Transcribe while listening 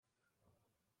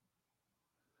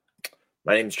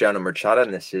My name is John Merchada,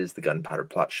 and this is the Gunpowder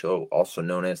Plot Show, also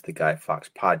known as the Guy Fawkes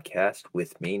Podcast.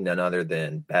 With me, none other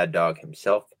than Bad Dog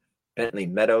himself, Bentley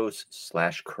Meadows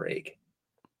 / Craig.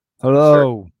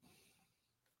 Hello.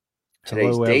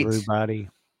 Today's Hello, date, everybody.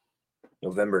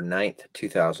 November 9th,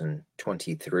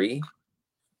 2023.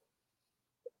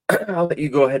 I'll let you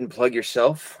go ahead and plug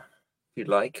yourself if you'd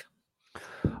like.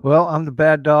 Well, I'm the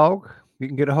Bad Dog. You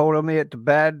can get a hold of me at the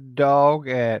Bad Dog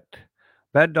at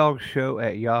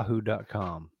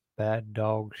baddogshow@yahoo.com.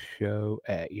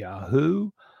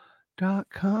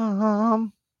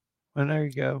 baddogshow@yahoo.com. And there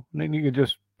you go. And then you can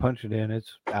just punch it in.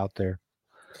 It's out there.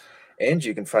 And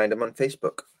you can find him on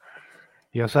Facebook.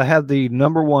 Yes, I have the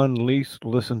number one least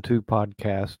listened to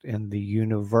podcast in the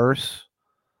universe.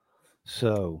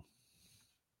 So,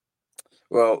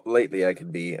 Well, lately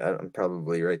I'm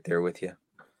probably right there with you,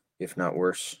 if not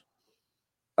worse.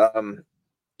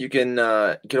 You can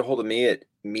get a hold of me at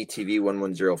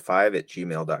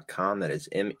metv1105@gmail.com. That is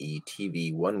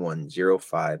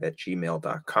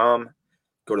metv1105@gmail.com.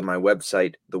 Go to my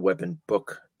website,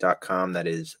 theweaponbook.com. That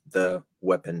is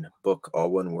theweaponbook,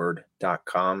 all one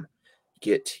word.com.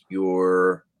 Get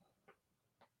your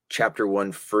chapter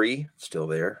 1 free, still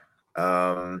there.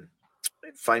 Find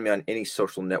me on any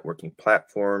social networking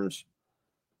platforms,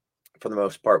 for the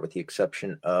most part, with the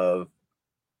exception of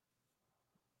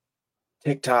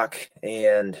TikTok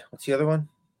and what's the other one?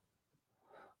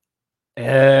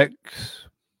 X.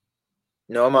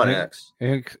 No, I'm on X.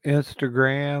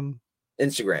 Instagram.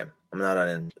 Instagram. I'm not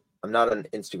on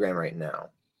Instagram right now.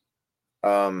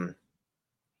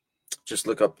 Just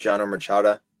look up John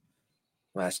Merchada.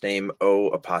 Last name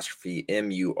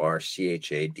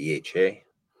O''Murchadha,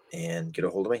 and get a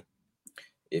hold of me.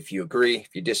 If you agree,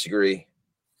 if you disagree,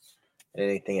 and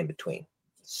anything in between.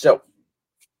 So,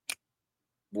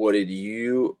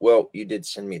 you did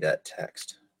send me that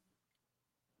text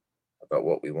about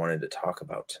what we wanted to talk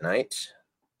about tonight.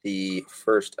 The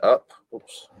first up,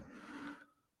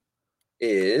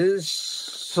 is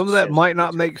some of that might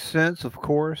not make sense, of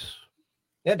course.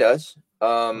 Yeah, it does.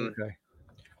 Okay.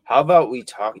 How about we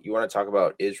talk? You want to talk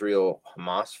about Israel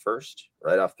Hamas first,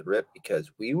 right off the rip, because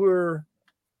I don't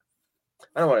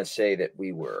want to say that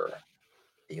we were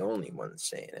the only ones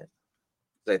saying it,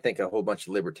 because I think a whole bunch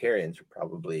of libertarians are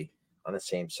probably on the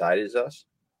same side as us.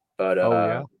 But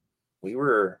we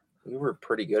were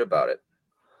pretty good about it.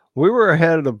 We were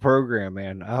ahead of the program,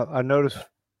 man. I noticed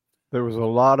there was a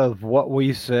lot of what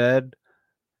we said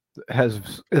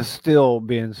is still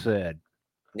being said.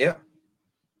 Yeah.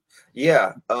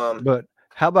 Yeah. But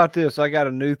how about this? I got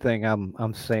a new thing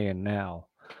I'm saying now.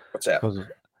 What's that? Because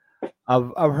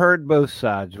I've heard both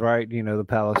sides, right? You know, the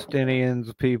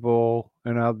Palestinians people,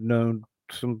 and I've known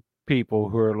some people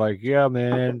who are like, yeah,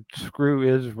 man, screw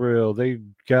Israel. They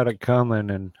got it coming,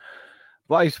 and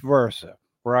vice versa,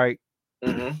 right?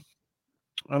 Mm-hmm.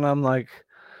 And I'm like,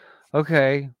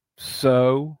 okay,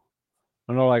 so,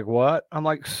 and they're like, what? I'm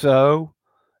like, so,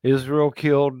 Israel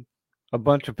killed a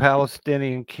bunch of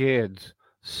Palestinian kids.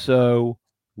 So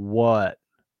what?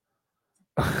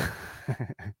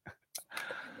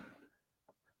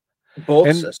 Both.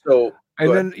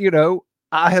 And then, you know,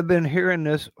 I have been hearing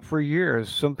this for years.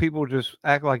 Some people just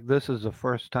act like this is the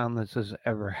first time this has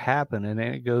ever happened. And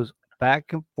then it goes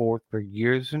back and forth for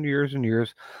years and years and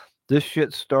years. This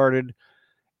shit started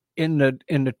in the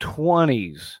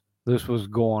 20s. This was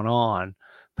going on.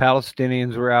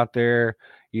 Palestinians were out there.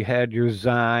 You had your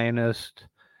Zionists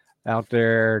out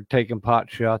there taking pot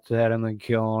shots at them and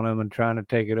killing them and trying to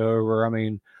take it over. I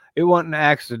mean, it wasn't an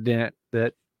accident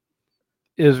that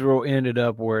Israel ended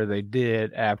up where they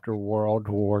did after World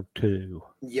War II.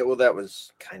 Yeah, well, that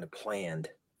was kind of planned,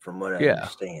 from what I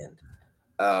understand.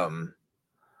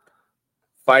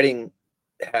 Fighting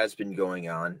has been going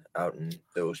on out in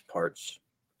those parts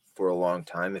for a long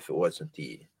time. If it wasn't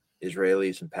the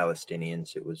Israelis and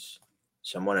Palestinians, it was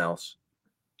someone else.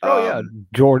 Oh yeah,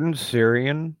 Jordan,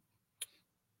 Syrian,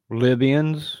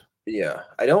 Libyans. Yeah,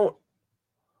 I don't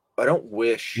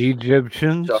wish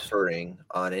Egyptians suffering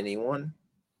on anyone.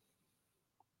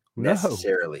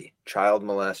 Necessarily. No. Child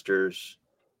molesters.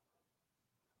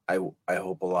 I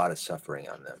hope a lot of suffering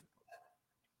on them.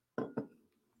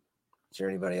 Is there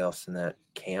anybody else in that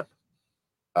camp,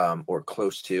 or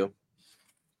close to?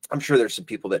 I'm sure there's some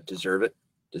people that deserve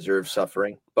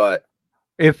suffering, but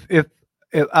if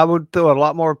I would throw a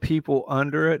lot more people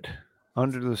under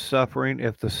the suffering,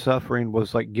 if the suffering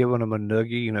was like giving them a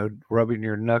noogie, you know, rubbing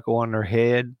your knuckle on their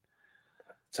head.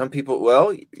 Some people,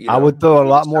 well, I would throw a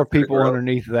lot more people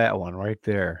underneath that one right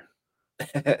there.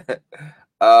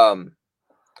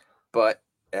 But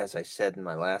as I said in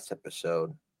my last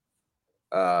episode,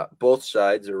 Both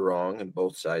sides are wrong and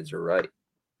both sides are right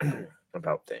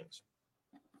about things.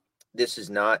 This is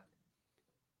not.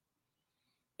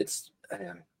 It's.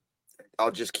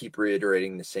 I'll just keep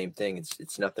reiterating the same thing.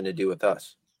 It's nothing to do with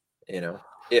us.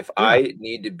 If I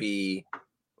need to be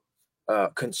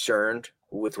concerned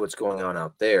with what's going on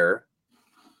out there,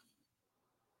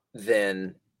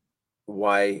 then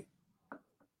why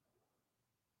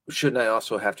shouldn't I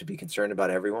also have to be concerned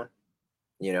about everyone?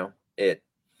 I'm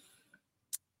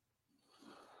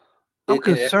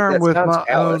concerned with my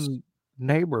own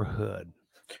neighborhood.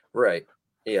 Right.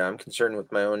 Yeah, I'm concerned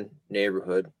with my own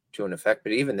neighborhood to an effect.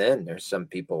 But even then, there's some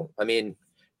people. I mean,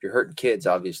 if you're hurting kids,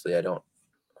 obviously, I'm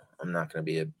not going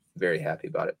to be very happy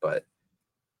about it. But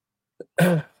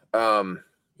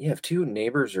if two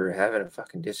neighbors are having a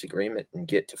fucking disagreement and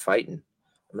get to fighting,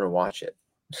 I'm going to watch it.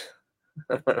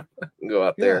 I'm going to go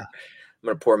out there. I'm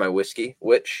going to pour my whiskey,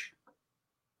 which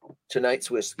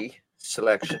tonight's whiskey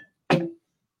selection,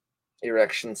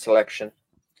 erection selection,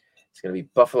 it's going to be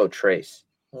Buffalo Trace.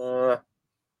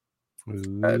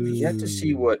 I've yet to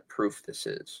see what proof this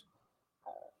is.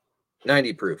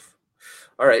 90 proof.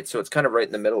 All right, so it's kind of right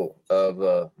in the middle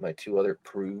of my two other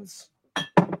proofs,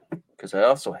 because I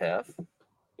also have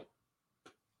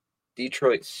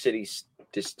Detroit City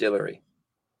Distillery.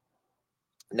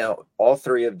 Now, all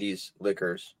three of these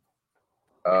liquors,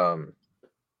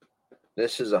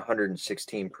 this is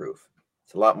 116 proof.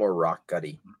 It's a lot more rock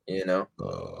gutty, and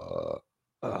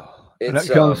that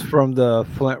comes from the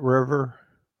Flint River.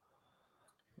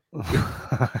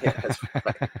 Yeah,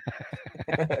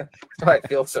 that's why I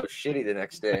feel so shitty the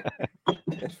next day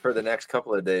for the next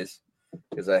couple of days,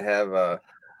 because I have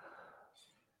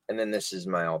and then this is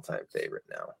my all-time favorite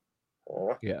now.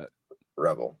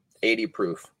 Rebel 80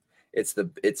 proof. It's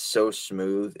so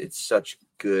smooth. It's such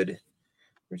good.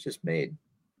 It's just made.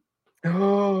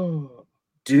 Oh,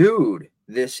 dude,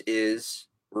 this is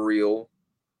real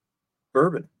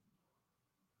bourbon.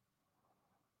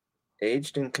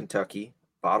 Aged in Kentucky.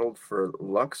 Bottled for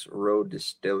Lux Road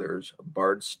Distillers,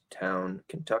 Bardstown,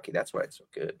 Kentucky. That's why it's so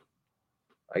good.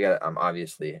 I'm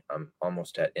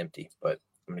almost at empty, but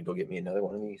I'm gonna go get me another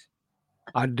one of these.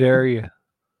 I dare you.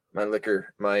 My liquor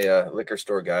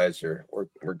store guys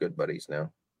we're good buddies now.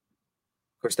 Of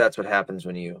course, that's what happens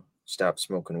when you stop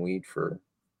smoking weed for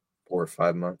 4 or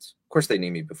 5 months. Of course, they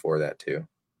need me before that too.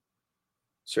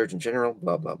 Surgeon General,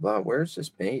 blah blah blah. Where's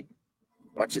this made?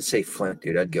 Watch it say Flint,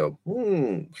 dude. I'd go,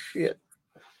 shit.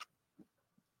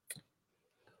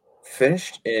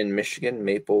 Finished in Michigan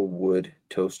maple wood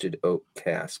toasted oak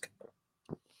cask.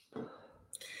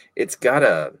 It's got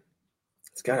a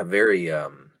very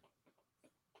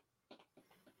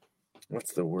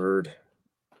what's the word?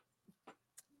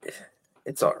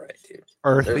 It's all right, dude.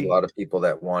 Earthy. There's a lot of people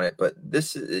that want it, but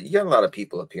you got a lot of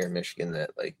people up here in Michigan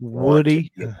that like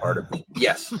woody want to be a part of it.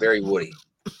 Yes, very woody.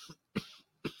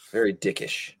 Very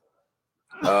dickish.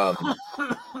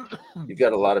 You've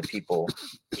got a lot of people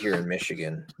here in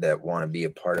Michigan that want to be a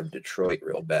part of Detroit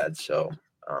real bad. So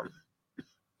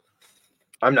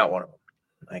I'm not one of them.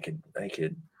 I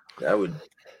would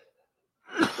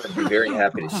be very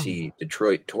happy to see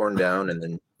Detroit torn down and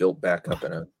then built back up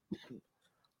in a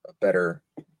better.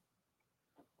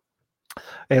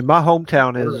 And my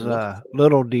hometown is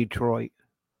Little Detroit.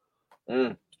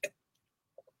 We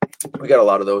got a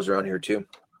lot of those around here too.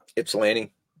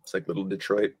 Ypsilanti, it's like Little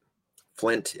Detroit.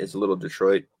 Flint is Little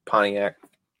Detroit. Pontiac.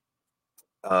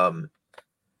 They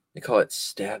call it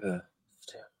Staba.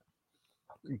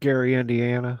 Gary,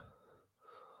 Indiana.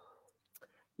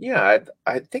 Yeah,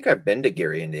 I think I've been to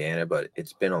Gary, Indiana, but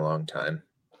it's been a long time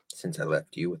since I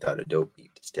left you without a dope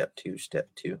beat. Step two.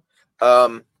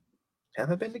 Have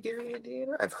I been to Gary,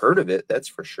 Indiana? I've heard of it, that's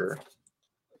for sure.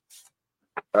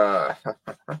 But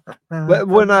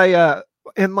when I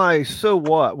in my so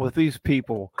what with these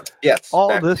people, yes,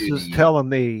 all this is telling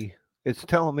me, it's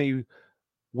telling me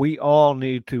we all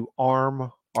need to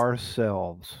arm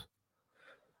ourselves.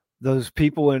 Those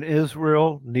people in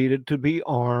Israel needed to be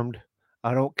armed.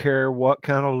 I don't care what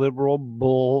kind of liberal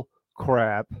bull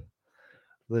crap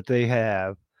that they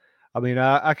have. I mean,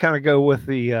 I kind of go with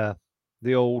the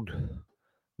old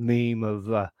meme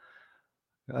of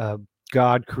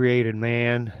God created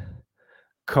man,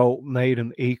 cult made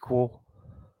him equal.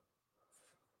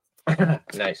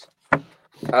 Nice.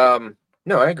 No,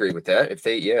 I agree with that. If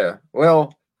they,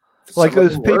 well, like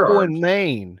those people in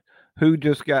Maine who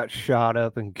just got shot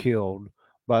up and killed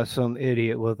by some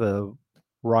idiot with a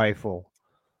rifle.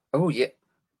 Oh, yeah.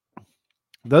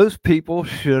 Those people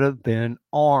should have been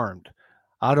armed.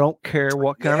 I don't care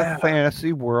what kind of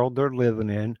fantasy world they're living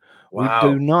in. Wow.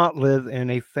 We do not live in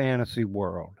a fantasy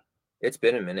world. It's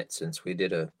been a minute since we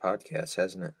did a podcast,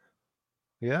 hasn't it?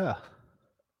 Yeah.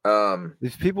 Um,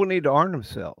 These people need to arm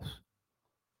themselves.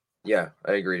 yeah,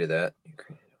 I agree to that.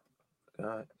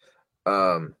 God.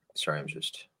 Sorry, I'm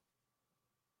just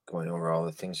going over all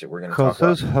the things that we're going to talk Because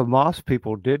those about. Hamas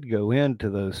people did go into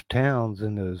those towns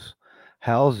and those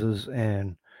houses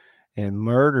and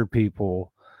murder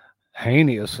people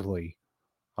heinously.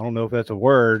 I don't know if that's a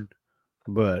word,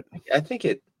 but I think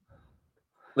it.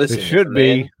 Listen, it should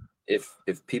be.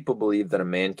 If people believe that a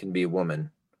man can be a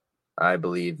woman, I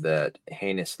believe that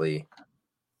heinously.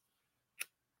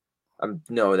 I'm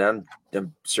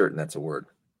certain that's a word.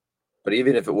 But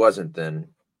even if it wasn't, then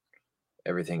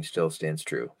everything still stands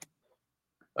true.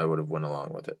 I would have went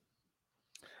along with it.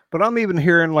 But I'm even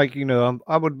hearing like,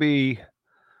 I would be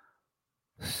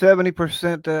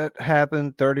 70% that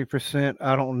happened, 30%,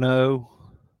 I don't know.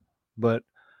 But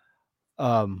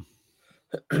there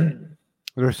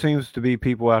seems to be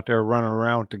people out there running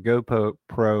around with the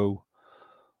GoPro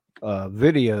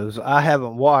videos. I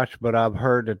haven't watched, but I've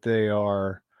heard that they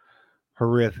are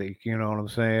horrific. You know what I'm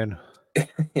saying?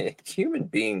 Human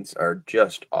beings are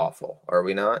just awful, are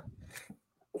we not?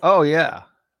 Oh yeah.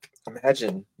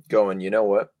 Imagine going, you know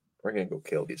what? We're gonna go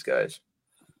kill these guys.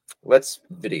 Let's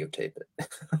videotape it.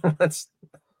 let's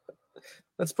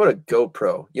put a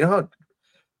GoPro. You know how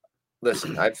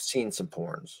listen, I've seen some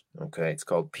porns. Okay, it's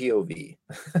called POV.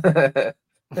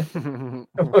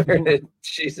 Where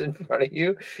she's in front of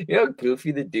you. You know how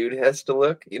goofy the dude has to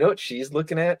look? You know what she's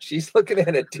looking at? She's looking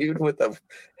at a dude with a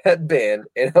headband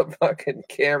and a fucking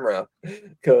camera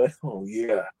going, oh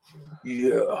yeah.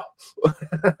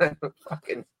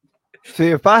 Fucking See,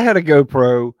 if I had a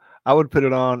GoPro, I would put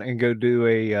it on and go do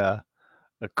a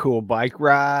cool bike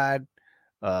ride,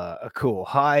 a cool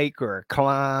hike or a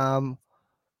climb.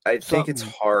 I think it's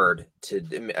hard to.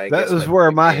 That is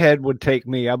where my head would take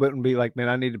me. I wouldn't be like, man,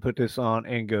 I need to put this on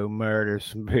and go murder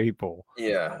some people.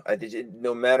 Yeah,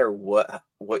 no matter what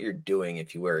you're doing,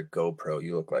 if you wear a GoPro,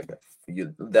 you look like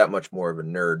you that much more of a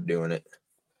nerd doing it.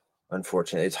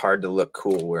 Unfortunately, it's hard to look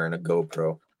cool wearing a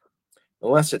GoPro,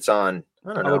 unless it's on.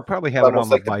 I don't know. I would probably have it on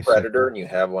my like the Predator, and you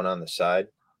have one on the side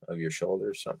of your shoulder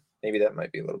or something. Maybe that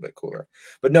might be a little bit cooler.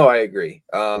 But no, I agree.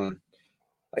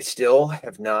 I still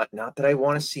have not that I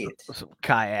want to see it. Some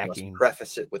kayaking. Let's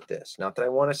preface it with this. Not that I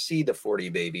want to see the 40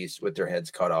 babies with their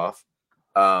heads cut off.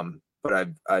 But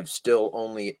I've still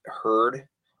only heard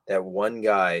that one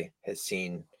guy has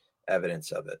seen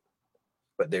evidence of it.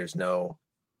 But there's no,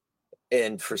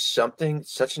 and for such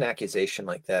an accusation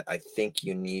like that, I think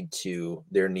there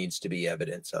needs to be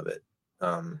evidence of it.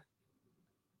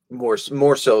 More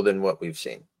so than what we've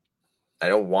seen. I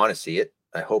don't want to see it.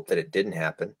 I hope that it didn't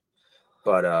happen.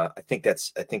 But I think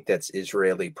that's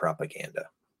Israeli propaganda.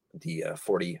 The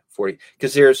 40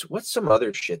 because there's what's some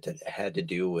other shit that had to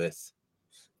do with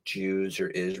Jews or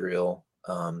Israel,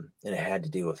 and it had to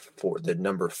do with the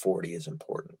number 40 is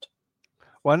important.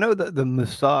 Well, I know that the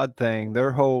Mossad thing,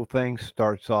 their whole thing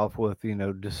starts off with,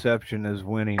 deception is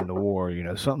winning the war,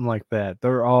 something like that.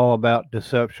 They're all about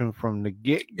deception from the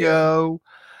get-go.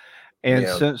 Yeah. And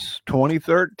since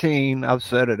 2013, I've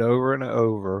said it over and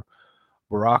over,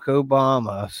 Barack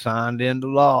Obama signed into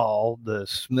law the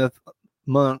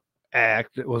Smith-Mundt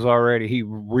Act. He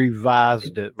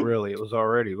revised it, really. It was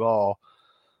already law,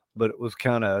 but it was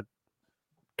kind of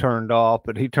turned off,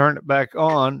 but he turned it back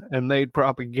on and made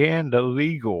propaganda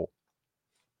legal.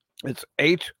 It's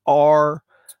H.R.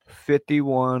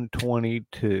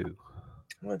 5122.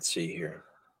 Let's see here.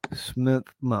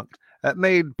 Smith-Mundt. That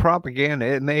made propaganda.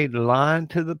 It made lying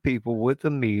to the people with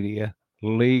the media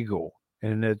legal.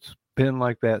 And it's been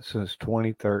like that since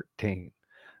 2013.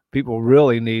 People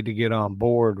really need to get on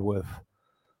board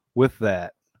with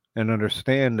that and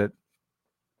understand that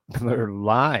they're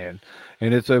lying,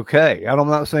 and it's okay. I'm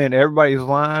not saying everybody's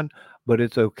lying, but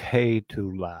it's okay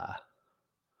to lie.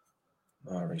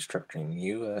 Restructuring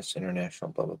U.S.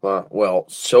 international blah blah blah. Well,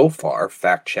 so far,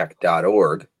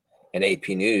 factcheck.org and AP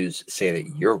News say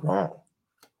that you're wrong.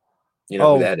 You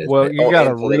know who that is? Well, you got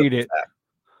to read it.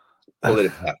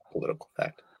 Political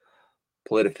fact.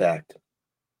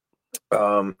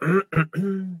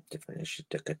 Different issues.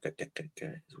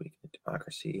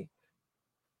 Democracy.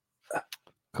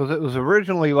 Because it was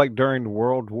originally like during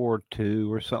World War II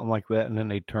or something like that, and then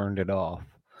they turned it off.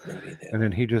 And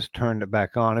then he just turned it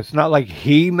back on. It's not like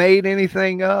he made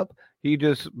anything up. He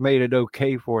just made it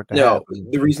okay for it to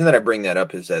happen. The reason that I bring that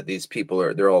up is that these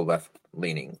people they're all left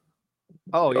leaning.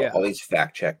 Oh, yeah. All these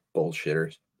fact check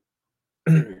bullshitters.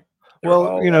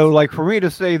 Well, like for me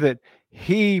to say that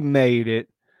he made it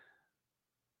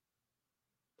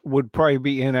would probably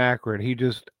be inaccurate. He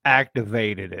just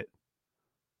activated it.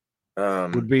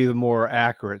 would be the more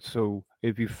accurate. So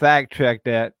if you fact check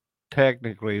that,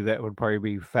 technically that would probably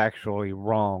be factually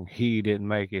wrong. He didn't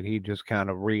make it. He just kind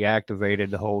of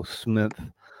reactivated the whole Smith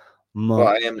month.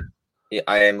 Well,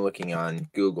 I am looking on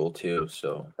Google too,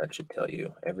 so that should tell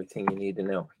you everything you need to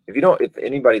know. If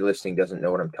anybody listening doesn't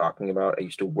know what I'm talking about, I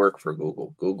used to work for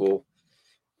Google.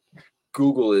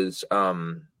 Google is a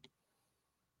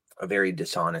very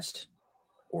dishonest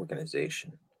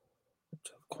organization.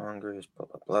 Congress, blah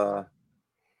blah blah.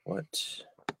 What?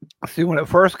 See, when it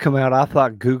first came out, I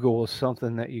thought Google was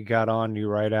something that you got on you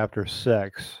right after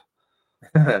sex.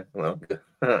 Well,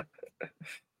 under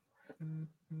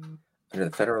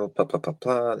the federal blah blah blah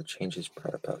blah, the changes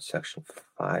brought about Section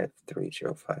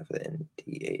 5305 of the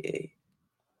NDAA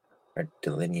are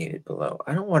delineated below.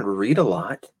 I don't want to read a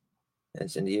lot.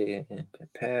 As NDAA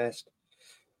passed,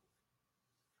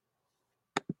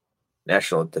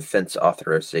 National Defense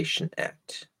Authorization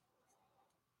Act.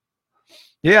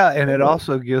 Yeah, and it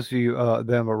also gives you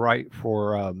them a right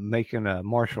for making a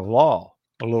martial law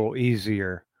a little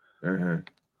easier. Mm-hmm.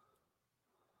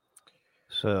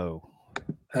 So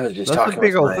I was just talking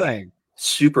with my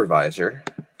supervisor.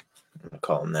 I'm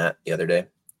calling him that the other day.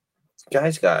 This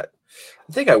guy's got.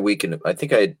 I think I weakened him. I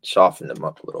think I softened him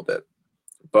up a little bit,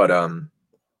 but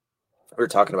we were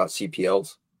talking about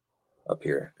CPLs up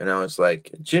here, and I was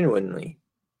like, genuinely,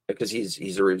 because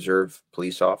he's a reserve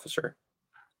police officer.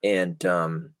 And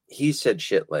he said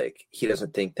shit like he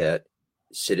doesn't think that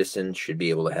citizens should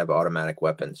be able to have automatic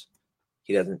weapons.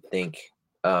 He doesn't think,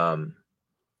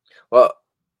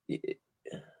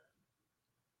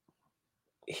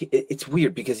 it's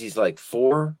weird because he's like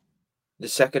for the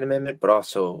Second Amendment, but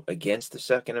also against the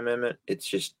Second Amendment. It's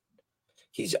just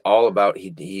he's all about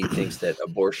he thinks that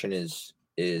abortion is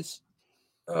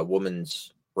a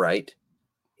woman's right.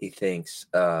 He thinks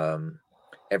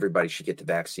everybody should get the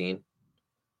vaccine.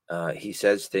 He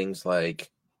says things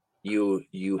like,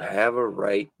 "You have a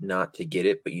right not to get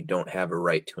it, but you don't have a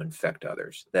right to infect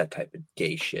others." That type of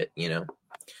gay shit, you know?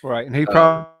 Right, and he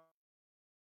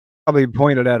probably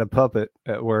pointed at a puppet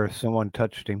at where someone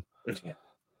touched him. Yeah.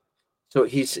 So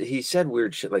he said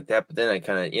weird shit like that, but then I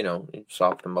kind of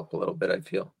softened him up a little bit. I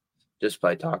feel just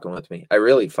by talking with me, I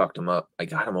really fucked him up. I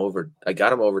got him over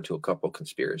to a couple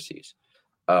conspiracies.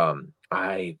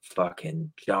 I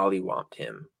fucking jollywomped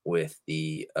him with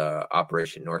the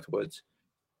Operation Northwoods.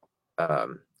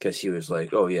 Because he was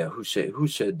like, "Oh yeah, who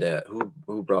said that?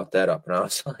 Who brought that up?" And I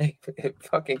was like, "It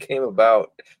fucking came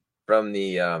about from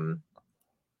the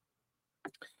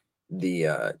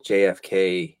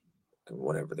JFK,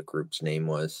 whatever the group's name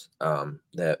was,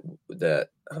 that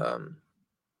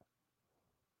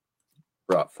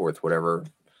brought forth whatever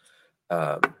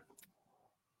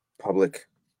public.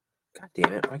 God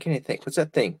damn it! Why can't I think? What's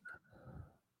that thing?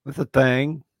 What's the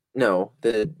thing? No,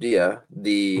 the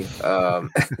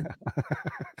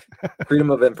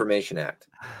Freedom of Information Act.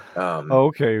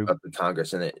 Okay. Of the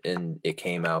Congress, and it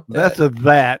came out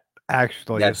that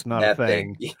actually it's not a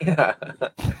thing. Yeah.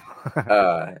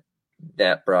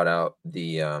 That brought out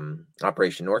the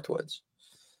Operation Northwoods.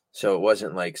 So it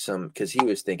wasn't like because he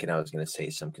was thinking I was going to say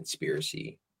some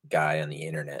conspiracy guy on the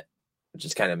internet, which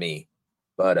is kind of me.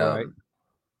 But right.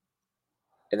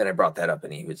 And then I brought that up,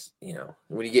 and he was,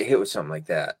 when you get hit with something like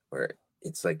that, where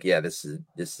it's like, yeah, this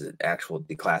is an actual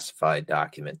declassified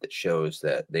document that shows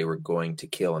that they were going to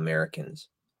kill Americans,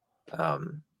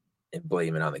 and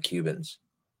blame it on the Cubans,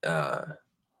 so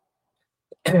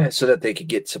that they could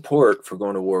get support for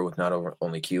going to war with not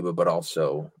only Cuba but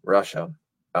also Russia,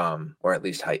 or at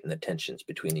least heighten the tensions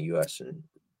between the U.S. and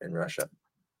Russia.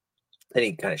 Then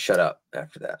he kind of shut up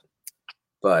after that.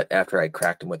 But after I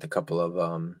cracked him with a couple of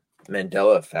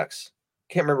Mandela effects,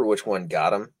 can't remember which one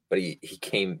got him, but he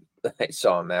came. I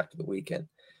saw him after the weekend,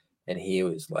 and he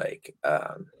was like,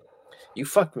 "You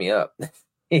fucked me up."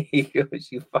 He goes,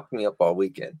 "You fucked me up all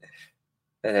weekend."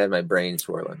 That had my brain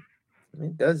swirling.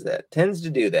 It does that. Tends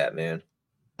to do that, man.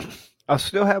 I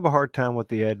still have a hard time with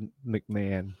the Ed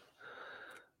McMahon.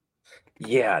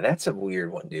 Yeah, that's a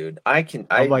weird one, dude. I can't.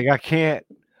 I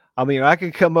mean, I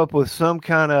can come up with some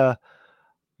kind of,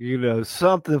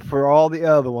 something for all the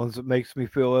other ones that makes me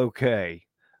feel okay.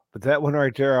 But that one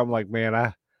right there, I'm like, man,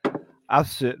 I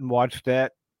sit and watch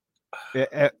that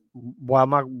while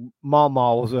my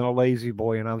mama was in a lazy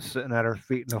boy and I'm sitting at her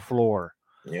feet in the floor.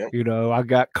 Yeah. I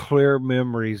got clear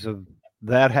memories of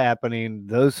that happening,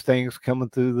 those things coming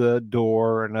through the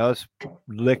door and us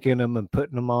licking them and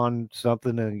putting them on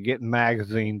something and getting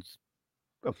magazines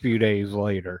a few days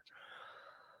later.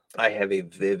 I have a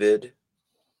vivid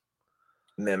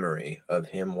memory of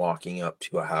him walking up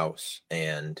to a house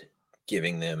and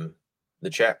giving them the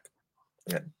check.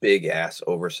 That big ass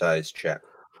oversized check.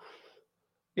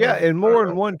 Yeah, and I more don't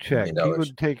than know, one $1 check. He million.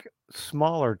 would take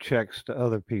smaller checks to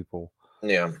other people.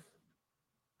 Yeah.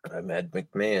 I'm Ed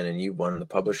McMahon, and you won the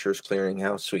Publishers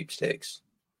Clearinghouse sweepstakes.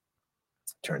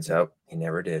 Turns out he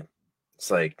never did.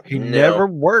 It's like, He no. never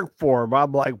worked for him.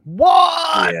 I'm like,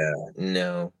 what? Yeah,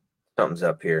 no. Something's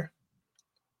up here.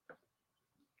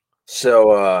 So,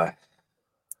 what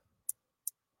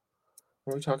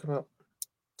were we talking about?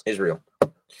 Israel.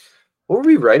 What were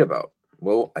we right about?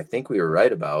 Well, I think we were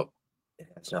right about it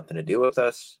has nothing to do with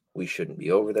us. We shouldn't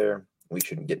be over there. We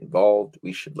shouldn't get involved.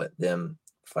 We should let them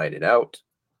fight it out.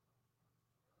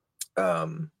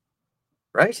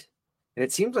 Right? And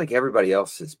it seems like everybody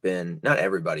else has been, not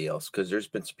everybody else, because there's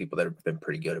been some people that have been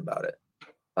pretty good about it.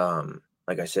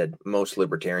 Like I said, most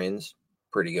libertarians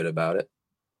pretty good about it.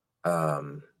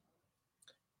 But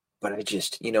I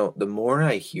just, the more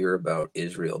I hear about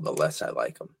Israel, the less I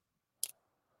like them.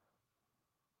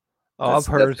 Oh, I've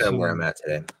heard that's kind of where I'm at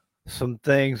today. Some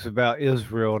things about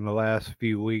Israel in the last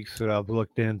few weeks that I've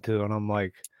looked into, and I'm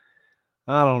like,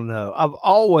 I don't know. I've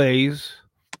always,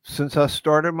 since I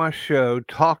started my show,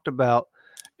 talked about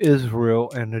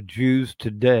Israel and the Jews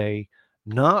today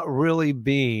not really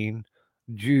being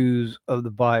Jews of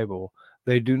the Bible.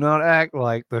 They do not act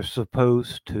like they're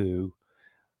supposed to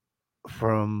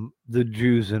from the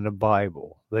Jews in the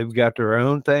Bible. They've got their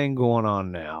own thing going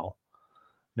on now.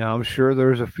 Now, I'm sure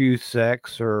there's a few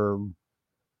sects or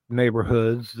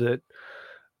neighborhoods that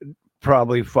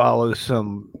probably follow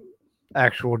some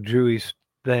actual Jewish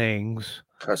things,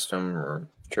 Custom or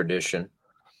tradition.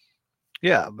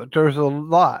 yeah, but there's a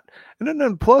lot, and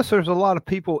then plus there's a lot of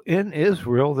people in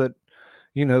Israel that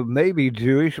may be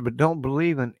Jewish but don't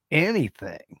believe in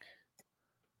anything.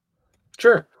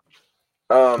 Sure.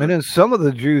 And then some of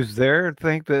the Jews there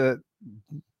think that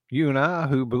you and I,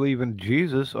 who believe in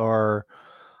Jesus, are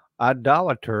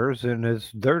idolaters, and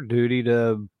it's their duty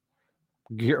to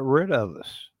get rid of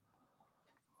us.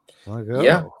 Like,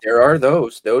 yeah, there are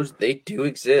those. Those they do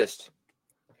exist.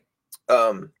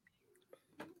 But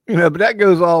that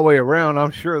goes all the way around.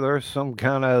 I'm sure there's some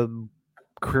kind of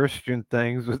Christian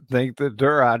things that think that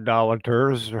they're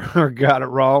idolaters or got it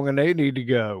wrong and they need to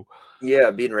go.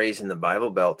 Yeah, being raised in the Bible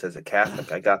Belt as a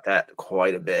Catholic, I got that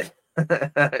quite a bit.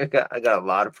 I got a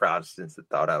lot of Protestants that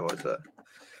thought I was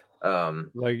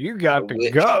like you got to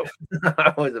witch. go.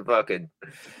 I was a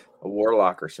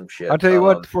warlock or some shit. I'll tell you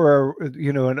what, for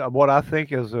and what I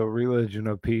think is a religion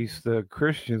of peace, the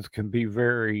Christians can be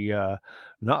very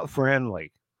not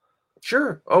friendly.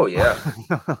 Sure. Oh yeah.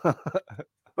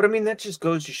 But I mean, that just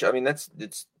goes to show. I mean,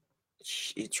 it's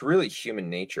really human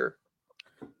nature.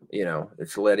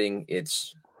 It's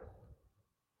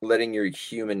letting your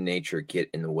human nature get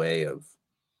in the way of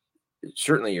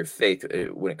certainly your faith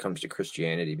when it comes to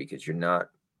Christianity, because you're not,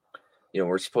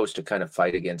 we're supposed to kind of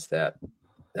fight against that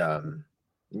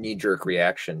knee-jerk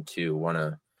reaction to want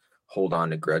to hold on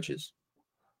to grudges.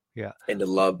 Yeah. And to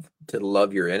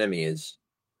love your enemy is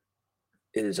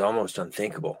almost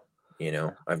unthinkable.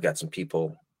 I've got some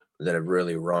people that have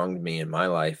really wronged me in my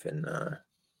life, and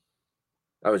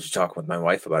I was just talking with my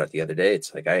wife about it the other day.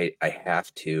 It's like I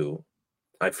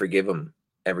forgive them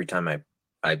every time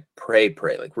I pray,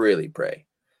 like really pray,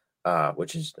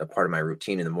 which is a part of my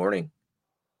routine in the morning.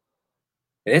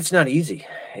 And it's not easy.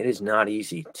 It is not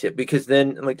easy because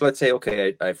then, like, let's say,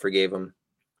 okay, I forgave them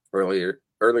earlier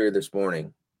this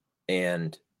morning,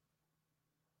 and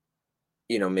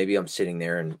maybe I'm sitting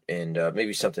there and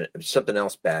maybe something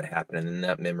else bad happened, and then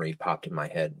that memory popped in my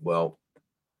head. Well,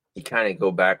 you kind of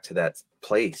go back to that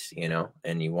place,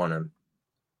 and you want to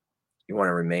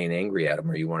remain angry at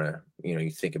them, or you want to, you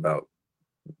think about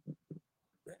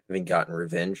having gotten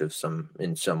revenge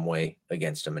in some way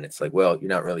against them, and it's like, well, you're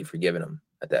not really forgiving them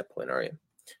at that point, are you?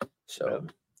 So,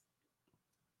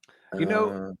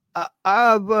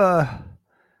 I've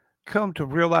come to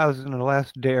realize in the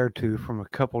last day or two from a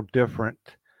couple different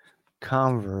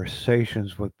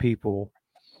conversations with people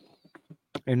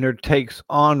and their takes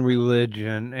on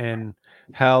religion and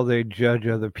how they judge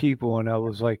other people. And I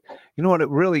was like, what it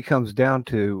really comes down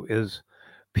to is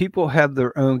people have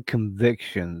their own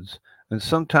convictions, and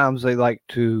sometimes they like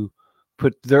to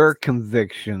put their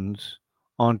convictions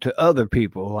onto other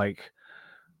people. Like,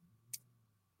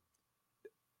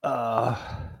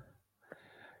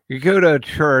 you go to a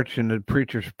church and the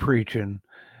preacher's preaching,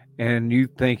 and you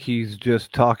think he's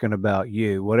just talking about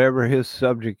you. Whatever his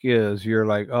subject is, you're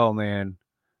like, oh man,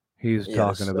 he's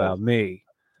talking about me,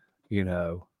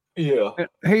 Yeah.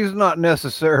 He's not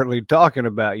necessarily talking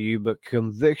about you, but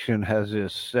conviction has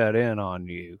just set in on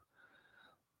you.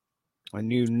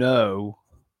 And you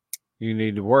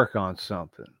need to work on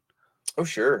something. Oh,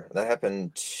 sure. That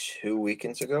happened 2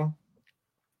 weekends ago.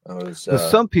 I was, But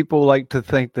some people like to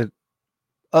think that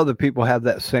other people have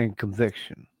that same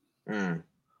conviction.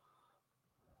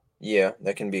 Yeah,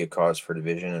 that can be a cause for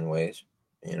division in ways,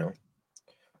 you know.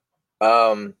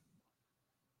 Um,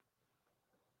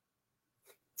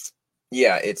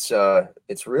 yeah, it's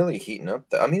really heating up.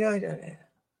 I mean,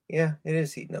 yeah, it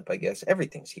is heating up, I guess.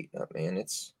 Everything's heating up, man.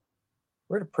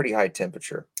 We're at a pretty high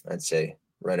temperature, I'd say,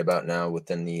 right about now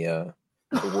within the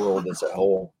world as a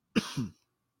whole.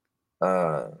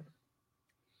 Uh,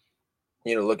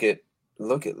 look at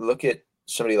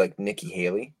somebody like Nikki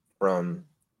Haley from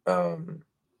um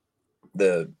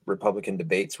the Republican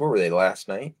debates. Where were they last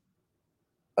night?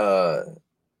 Uh,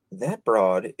 that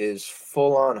broad is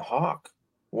full on hawk,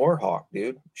 war hawk,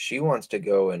 dude. She wants to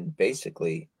go and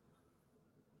basically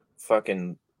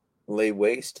fucking lay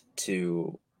waste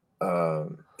to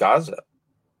Gaza.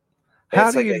 And How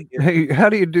it's do like you how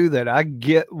do you do that? I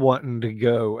get wanting to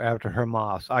go after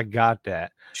Hamas. I got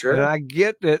that. And sure. I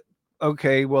get that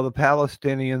okay, well the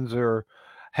Palestinians are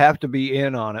have to be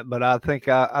in on it, but I think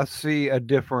I see a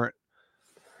different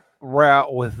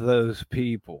route with those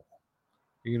people.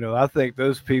 I think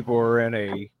those people are in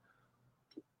a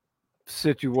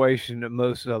situation that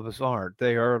most of us aren't.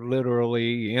 They are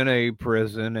literally in a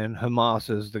prison and Hamas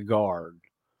is the guard.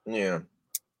 Yeah.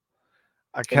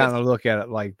 I And kind of look at it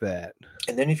like that.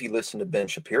 then if you listen to Ben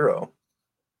Shapiro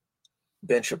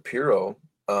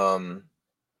um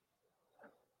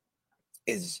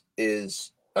is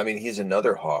I mean, he's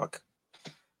another hawk,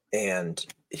 and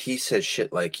he says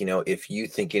shit like, if you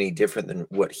think any different than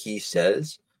what he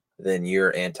says, then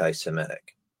you're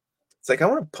anti-Semitic. It's like, I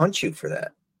want to punch you for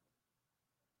that.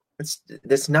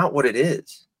 That's not what it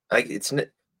is.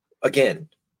 Again,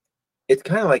 it's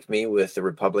kind of like me with the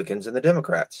Republicans and the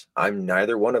Democrats. I'm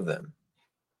neither one of them.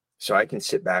 So I can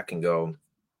sit back and go,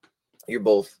 you're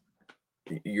both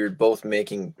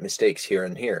making mistakes here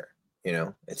and here.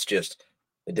 It's just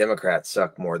the Democrats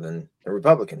suck more than the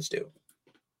Republicans do.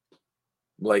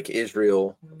 Like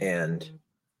Israel and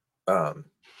um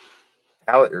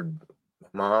or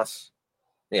Hamas.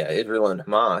 Yeah, Israel and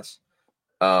Hamas.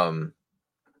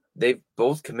 They've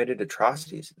both committed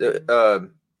atrocities.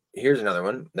 Here's another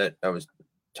one that I was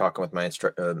talking with my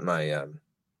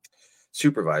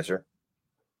supervisor,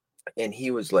 and he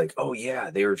was like, "Oh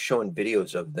yeah, they were showing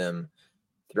videos of them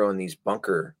throwing these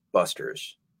bunker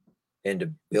busters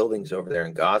into buildings over there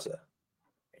in Gaza."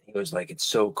 And he was like, "It's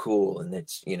so cool, and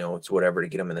it's whatever to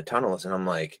get them in the tunnels." And I'm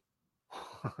like,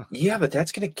 "Yeah, but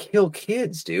that's gonna kill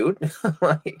kids, dude."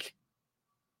 Like,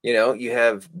 you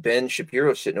have Ben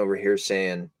Shapiro sitting over here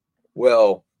saying,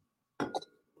 "Well,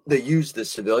 they use the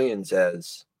civilians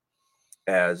as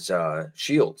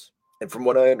shields," and from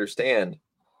what I understand,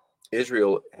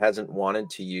 Israel hasn't wanted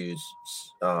to use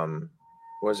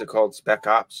what is it called, spec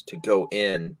ops, to go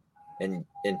in and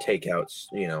take out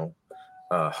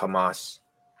Hamas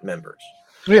members.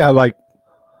 Yeah, like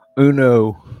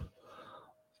Uno,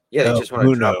 Yeah, they just want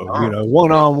to drop Uno, bombs,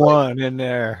 one and it's on like, one in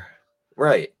there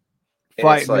right, and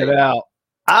it's fighting it like, out.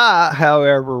 I,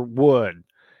 however, would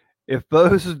if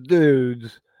those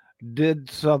dudes did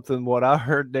something what I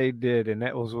heard they did, and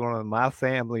that was one of my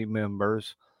family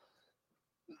members,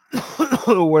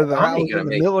 whether bomb I ain't was gonna in the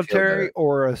make you feel military better.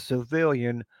 or a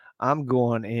civilian, I'm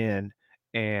going in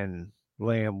and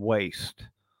laying waste.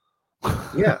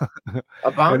 Yeah,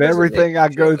 a bomb And doesn't make everything you I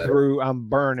feel go better. through, I'm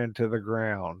burning to the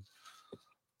ground.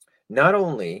 Not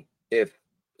only if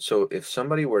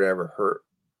somebody were to ever hurt,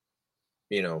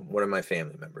 one of my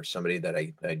family members, somebody that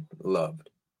I loved,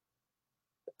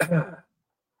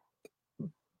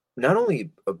 not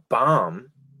only a bomb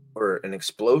or an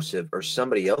explosive or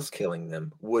somebody else killing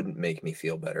them wouldn't make me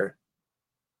feel better,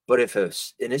 but if an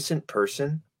innocent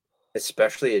person,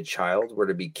 especially a child, were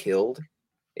to be killed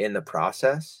in the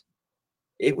process,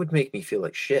 it would make me feel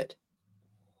like shit.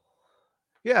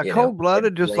 Yeah, And cold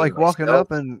blooded, just blame like walking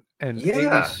myself. up and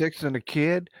Yeah, 86 and a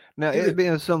kid. Now it dude.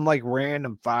 being some like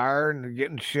random fire and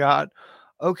getting shot.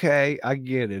 Okay, I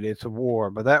get it. It's a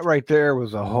war, but that right there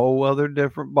was a whole other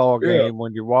different ball Yeah. game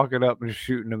when you're walking up and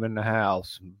shooting them in the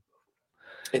house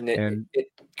And and it's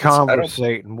I don't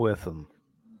conversating with them.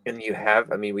 and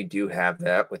I mean, we do have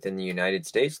that within the United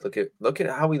States. Look at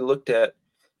how we looked at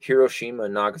Hiroshima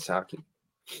and Nagasaki.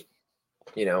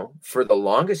 For the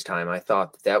longest time, I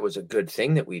thought that was a good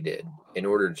thing that we did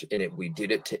we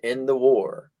did it to end the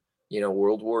war,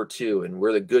 World War II, and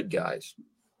we're the good guys.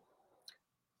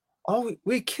 Oh,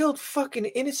 we killed fucking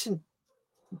innocent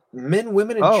men,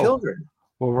 women, and Oh, children.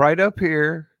 well, right up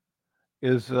here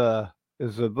is a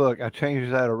book. I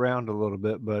changed that around a little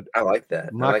bit, but I like that.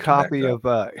 I my like your copy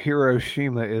backdrop. of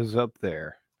Hiroshima is up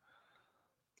there.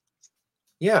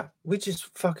 Yeah, we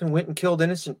just fucking went and killed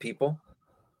innocent people.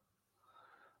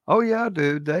 Oh yeah,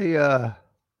 dude. They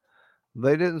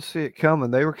didn't see it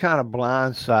coming. They were kind of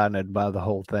blindsided by the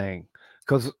whole thing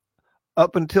because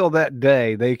up until that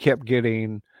day, they kept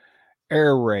getting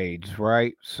air raids,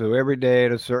 right? So every day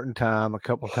at a certain time, a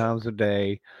couple times a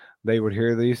day, they would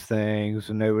hear these things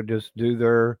and they would just do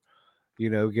their,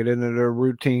 get into their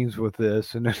routines with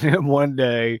this. And then one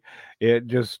day it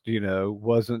just,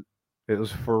 wasn't, it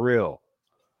was for real.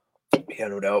 Yeah,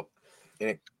 no doubt. And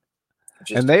it And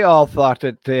just they all thought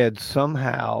that they had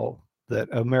somehow, that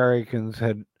Americans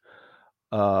had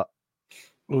uh,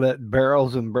 let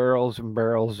barrels and barrels and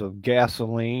barrels of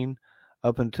gasoline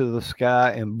up into the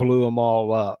sky and blew them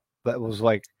all up. That was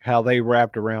like how they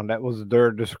wrapped around. That was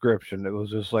their description. It was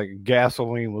just like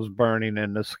gasoline was burning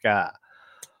in the sky.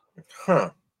 huh.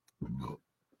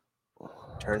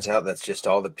 Turns out that's just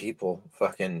all the people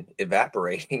fucking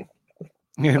evaporating.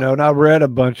 And I read a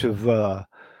bunch of uh,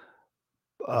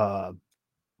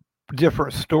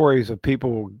 different stories of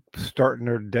people starting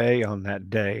their day on that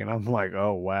day, and I'm like,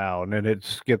 oh wow, and then it'd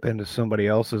skip into somebody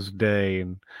else's day,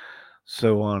 and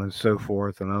so on and so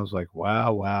forth, and I was like,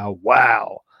 wow, wow,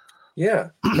 wow. Yeah.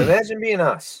 Imagine being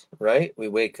us, right? We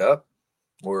wake up,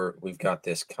 we've got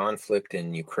this conflict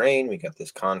in Ukraine, we got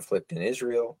this conflict in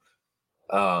Israel.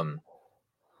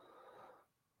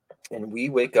 And we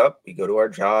wake up, we go to our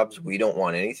jobs, we don't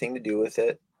want anything to do with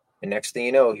it. And next thing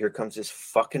you know, here comes this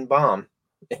fucking bomb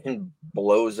and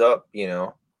blows up,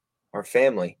 our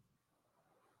family.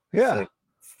 It's Yeah. like,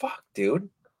 fuck, dude.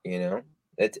 You know,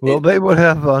 it's Well, it. they would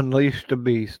have unleashed a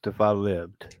beast if I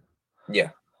lived.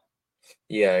 Yeah,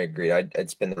 yeah, I agree. I'd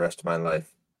spend the rest of my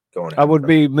life going I would after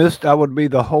them. be missed. I would be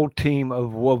the whole team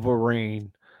of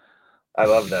Wolverine. I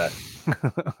love that.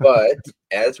 But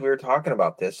as we were talking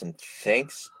about this, and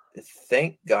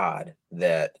thank God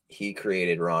that he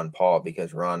created Ron Paul,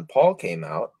 because Ron Paul came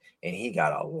out and he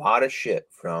got a lot of shit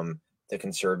from the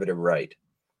conservative right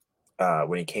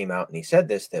when he came out and he said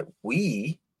this, that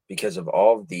we, because of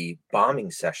all of the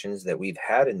bombing sessions that we've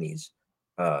had in these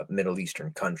Middle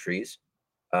Eastern countries,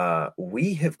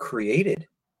 we have created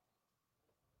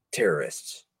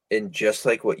terrorists. And just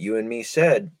like what you and me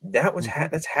said,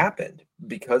 that's happened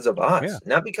because of Yeah. us,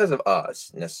 not because of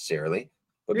us necessarily,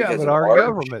 but Yeah, because but of our our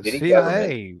government, shitty government.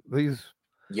 CIA, these,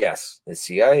 Yes, the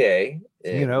CIA,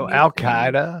 Al we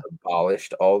Qaeda,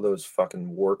 abolished all those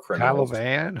fucking war criminals.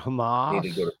 Taliban, Need to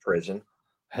go Hamas, to prison. And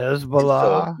so,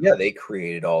 Hezbollah, yeah, they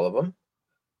created all of them.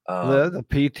 the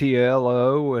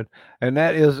PTLO, and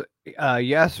that is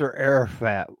Yasser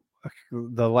Arafat.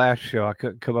 The last show I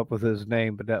couldn't come up with his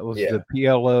name, but that was the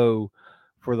Yeah. PLO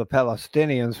for the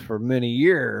Palestinians for many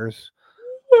years.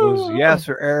 Was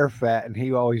Yasser Arafat, and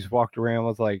he always walked around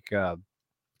with like a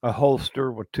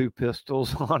holster with two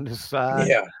pistols on the side,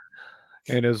 Yeah.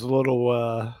 and his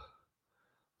little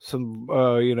some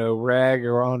rag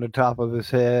on the top of his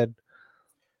head.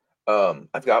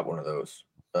 I've got one of those.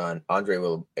 Andre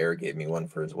Will Air gave me one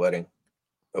for his wedding,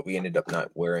 but we ended up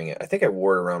not wearing it. I think I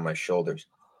wore it around my shoulders.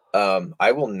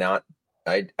 I will not.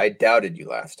 I doubted you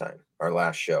last time, our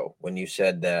last show, when you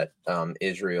said that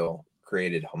Israel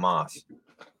created Hamas.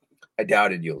 I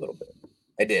doubted you a little bit.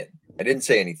 I did. I didn't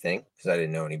say anything because I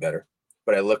didn't know any better,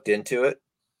 but I looked into it,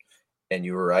 and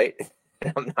you were right.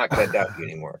 I'm not going to doubt you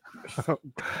anymore.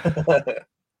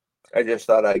 I just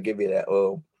thought I'd give you that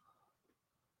little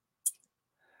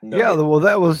Yeah, nugget. well,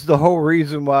 that was the whole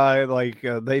reason why, like,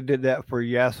 they did that for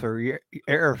Yasser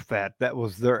Arafat. That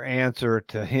was their answer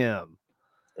to him,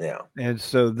 Yeah. and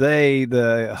so the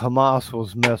Hamas,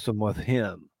 was messing with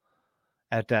him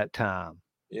at that time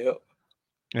Yep.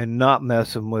 and not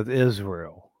messing with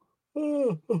Israel.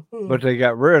 But they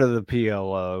got rid of the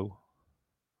PLO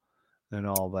and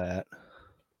all that.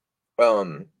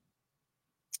 um,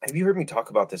 have you heard me talk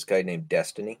about this guy named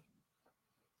Destiny?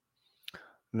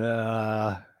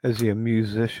 Is he a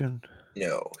musician?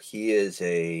 No, he is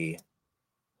a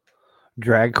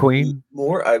Drag queen?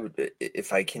 more. I would,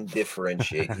 if I can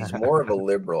differentiate, he's more of a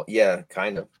liberal. Yeah,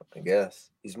 kind of. I guess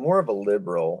he's more of a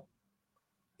liberal.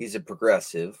 He's a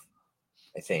progressive,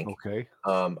 I think. Okay.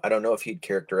 I don't know if he'd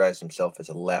characterize himself as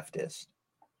a leftist,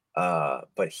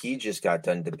 but he just got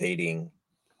done debating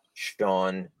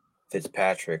Sean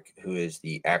Fitzpatrick, who is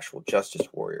the actual Justice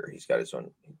Warrior. He's got his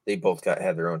own. They both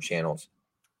have their own channels.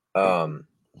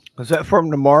 Is that from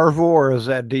the Marvel or is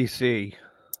that DC?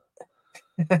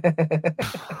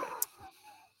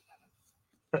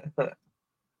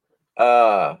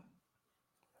 uh,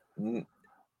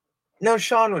 no,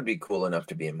 Sean would be cool enough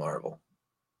to be in Marvel.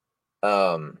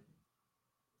 Um.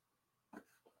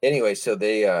 Anyway, so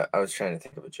they. I was trying to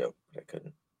think of a joke, but I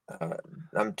couldn't.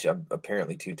 I'm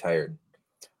apparently too tired.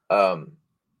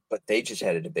 But they just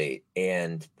had a debate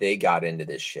and they got into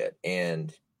this shit,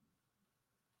 and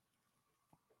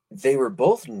they were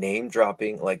both name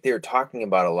dropping. Like, they were talking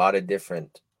about a lot of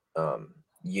different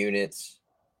units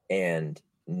and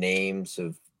names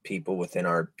of people within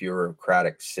our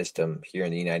bureaucratic system here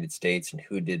in the United States, and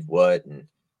who did what and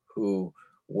who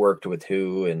worked with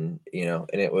who, and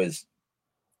and it was,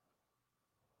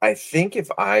 I think, if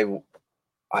I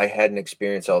hadn't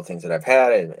experienced all the things that I've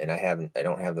had, and I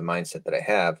don't have the mindset that I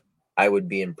have, I would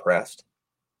be impressed.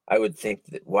 I would think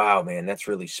that, wow, man, that's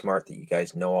really smart that you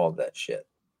guys know all that shit.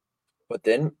 But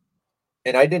then,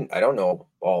 and I don't know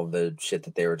all the shit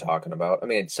that they were talking about. I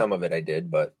mean, some of it I did,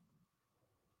 but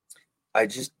I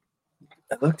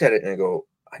looked at it and I go,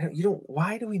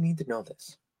 why do we need to know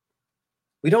this?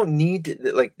 We don't need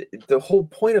to, like, the whole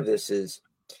point of this is,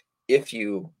 if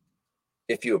you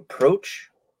approach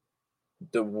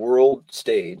the world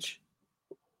stage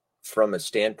from a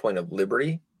standpoint of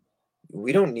liberty,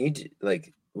 we don't need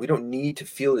to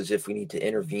feel as if we need to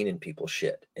intervene in people's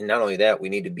shit. And not only that, we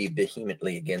need to be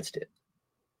vehemently against it.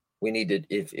 We need to,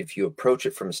 if you approach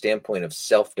it from a standpoint of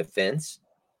self-defense,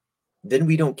 then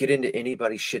we don't get into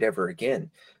anybody's shit ever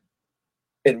again.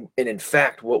 And in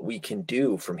fact, what we can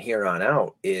do from here on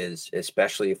out is,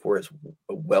 especially if we're as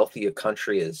wealthy a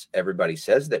country as everybody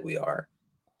says that we are,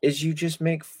 is you just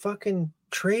make fucking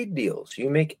trade deals. You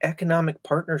make economic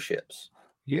partnerships.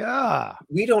 Yeah.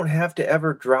 We don't have to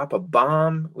ever drop a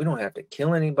bomb. We don't have to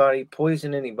kill anybody,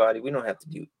 poison anybody. We don't have to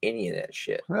do any of that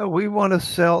shit. Well, we want to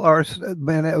sell our,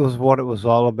 man, it was what it was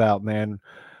all about, man.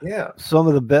 Yeah. Some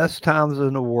of the best times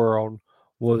in the world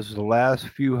was the last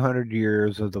few hundred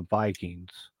years of the Vikings,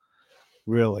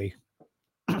 really,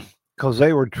 because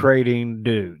they were trading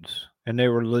dudes and they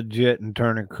were legit and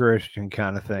turning Christian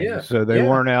kind of thing. Yeah. So they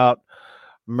weren't out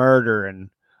murdering,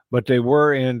 but they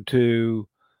were into,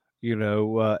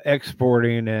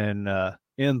 exporting and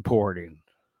importing.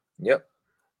 Yep.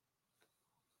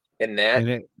 And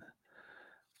that,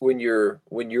 when you're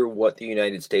what the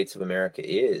United States of America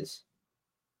is,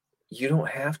 we don't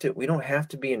have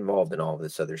to be involved in all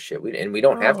this other shit. We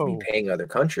don't have to be paying other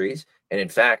countries. And in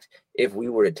fact, if we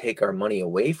were to take our money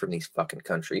away from these fucking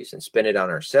countries and spend it on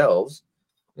ourselves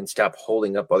and stop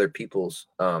holding up other people's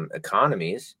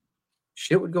economies,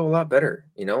 shit would go a lot better.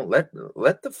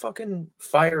 Let the fucking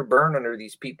fire burn under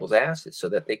these people's asses so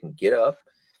that they can get up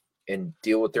and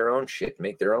deal with their own shit,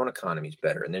 make their own economies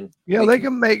better. And then they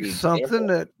can make something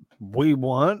that we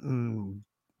want, and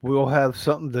we'll have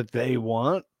something that they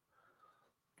want.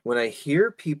 When I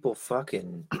hear people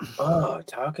fucking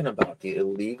talking about the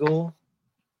illegal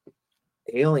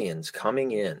aliens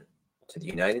coming in to the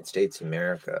United States of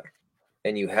America,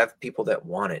 and you have people that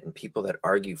want it and people that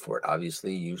argue for it,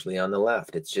 obviously, usually on the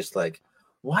left, it's just like,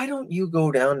 why don't you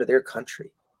go down to their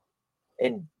country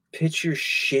and pitch your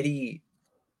shitty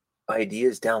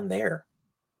ideas down there?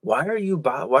 Why are you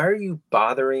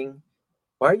bothering?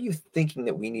 Why are you thinking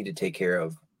that we need to take care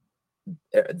of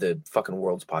the fucking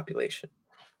world's population?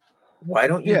 Why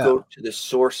don't you go to the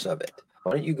source of it?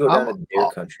 Why don't you go down to their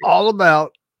country? All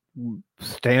about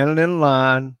standing in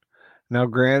line. Now,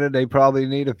 granted, they probably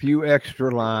need a few extra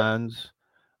lines,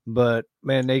 but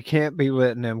man, they can't be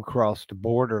letting them cross the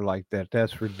border like that.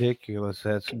 That's ridiculous.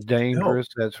 That's dangerous.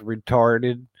 No. That's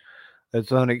retarded.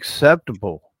 That's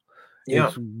unacceptable. Yeah.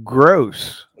 It's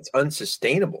gross. It's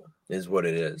unsustainable is what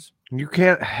it is. You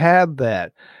can't have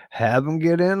that. Have them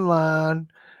get in line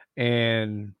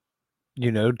and,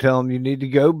 tell them you need to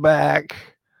go back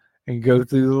and go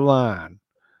through the line.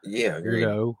 Yeah, agreed.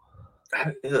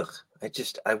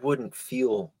 I wouldn't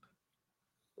feel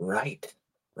right.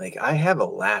 Like, I have a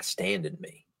last stand in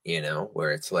me,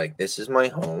 where it's like, this is my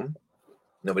home.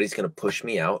 Nobody's going to push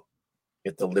me out.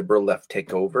 If the liberal left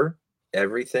take over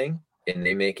everything and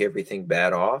they make everything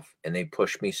bad off and they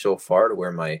push me so far to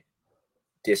where my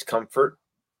discomfort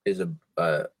is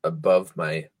above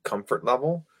my comfort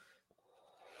level,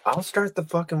 I'll start the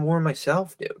fucking war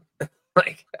myself, dude.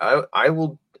 Like, I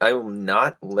will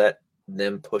not let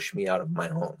them push me out of my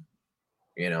home,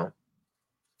 and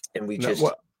we just.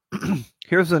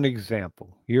 Here's an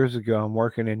example. Years ago, I'm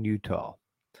working in Utah,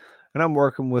 and I'm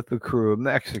working with a crew of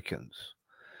Mexicans,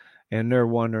 and they're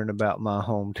wondering about my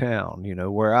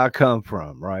hometown, where I come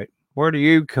from, right? Where do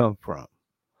you come from?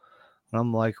 And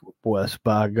I'm like, West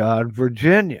by God,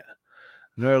 Virginia.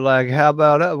 And they're like, how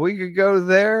about us? We could go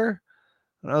there.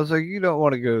 And I was like, you don't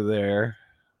want to go there.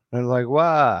 And they're like,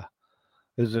 why?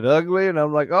 Is it ugly? And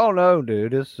I'm like, oh no,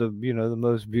 dude, it's the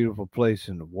most beautiful place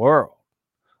in the world.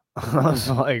 I was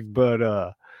like, but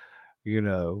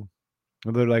they're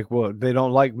like, what? They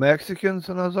don't like Mexicans?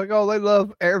 And I was like, oh, they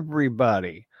love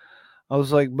everybody. I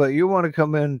was like, but you want to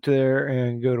come in there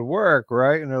and go to work,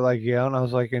 right? And they're like, yeah. And I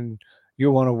was like, and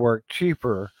you want to work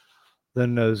cheaper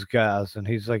than those guys? And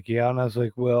he's like, yeah. And I was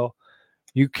like, well,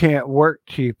 you can't work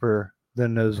cheaper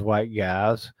than those white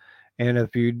guys. And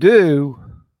if you do,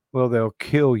 well, they'll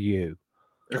kill you.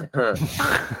 I'm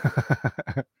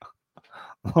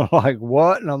like,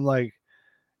 what? And I'm like,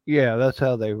 yeah, that's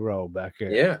how they roll back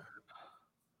there. Yeah.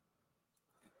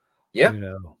 Yeah. You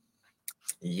know.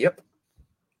 Yep.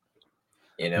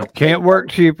 You know, you can't work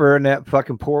cheaper than that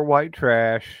fucking poor white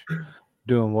trash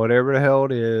doing whatever the hell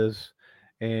it is.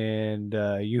 And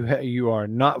you are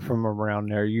not from around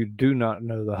there. You do not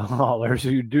know the hollers.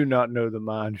 You do not know the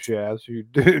mine shafts. You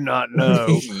do not know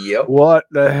yep. what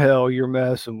the hell you're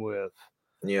messing with.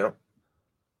 Yeah.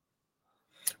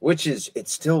 Which is,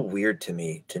 it's still weird to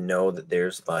me to know that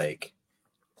there's like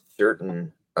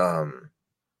certain and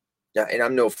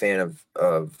I'm no fan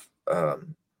of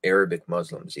Arabic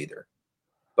Muslims either,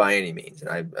 by any means.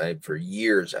 And I for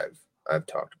years I've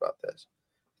talked about this.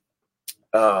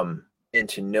 And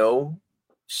to know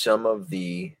some of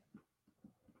the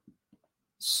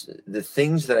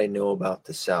things that I know about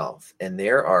the South, and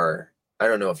there are, I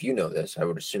don't know if you know this, I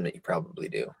would assume that you probably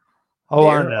do. Oh,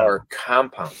 there I know. are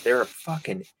compounds. There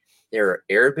are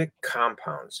Arabic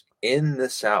compounds in the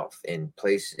South, in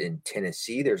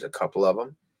Tennessee. There's a couple of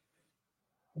them.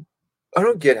 I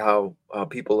don't get how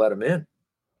people let them in.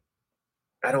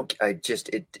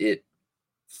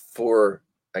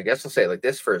 I guess I'll say it like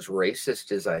this, for as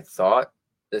racist as I thought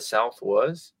the South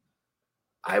was,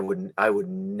 I would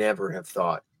never have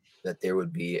thought that there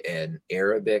would be an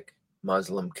Arabic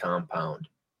Muslim compound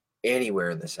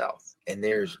anywhere in the South. And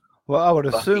there's, well, I would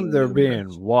assume they're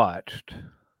being watched.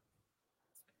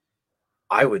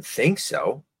 I would think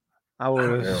so. I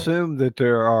would assume that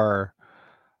there are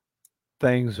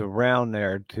things around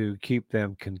there to keep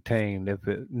them contained if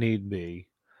it need be.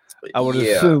 I would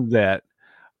assume that,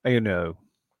 you know,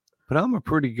 but I'm a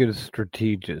pretty good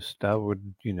strategist. I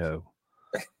would, you know.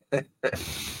 I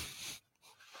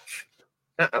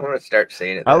want to start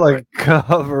saying it. I like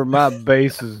cover my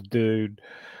bases, dude.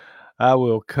 I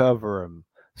will cover them.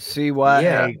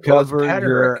 CYA, cover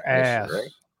your ass. Right?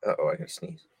 Uh-oh, I gotta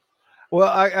sneeze. Well,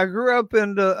 I grew up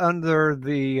under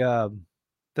the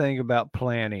thing about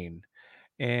planning,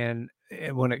 and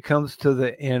when it comes to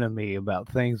the enemy, about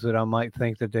things that I might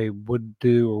think that they would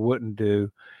do or wouldn't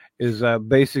do, is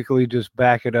basically just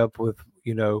back it up with,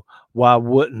 you know, why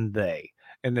wouldn't they?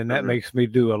 And then that makes me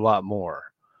do a lot more.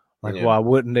 Like, why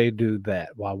wouldn't they do that?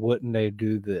 Why wouldn't they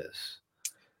do this?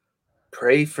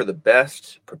 Pray for the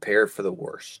best, prepare for the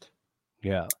worst.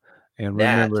 Yeah. And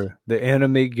remember, the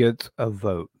enemy gets a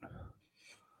vote.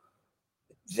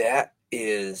 That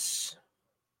is,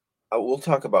 we'll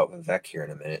talk about Vivek here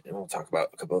in a minute, and we'll talk about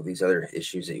a couple of these other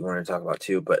issues that you want to talk about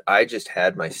too. But I just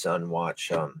had my son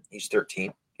watch, he's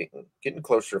 13, getting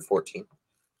closer to 14.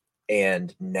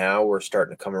 And now we're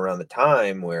starting to come around the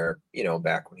time where, you know,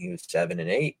 back when he was 7 and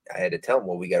 8, I had to tell him,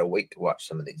 well, we got to wait to watch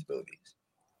some of these movies.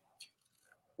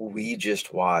 We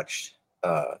just watched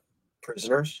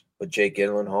Prisoners with Jake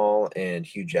Gyllenhaal and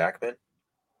Hugh Jackman.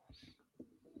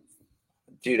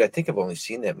 Dude, I think I've only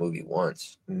seen that movie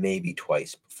once, maybe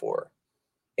twice before.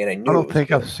 And I don't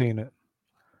think I've seen it.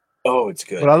 Oh, it's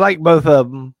good. But I like both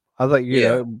of them. I like, you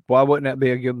know, why wouldn't that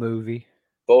be a good movie?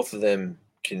 Both of them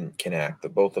can act,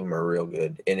 but both of them are real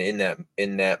good. And in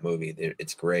that movie,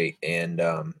 it's great. And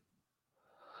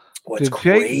what's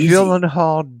crazy? Did Jake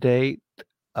Gyllenhaal date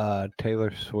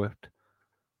Taylor Swift?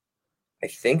 I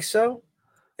think so.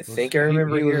 I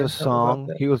remember he was a song.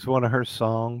 He was one of her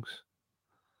songs.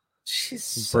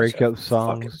 She's breakup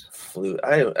songs.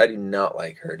 I do not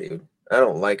like her, dude. I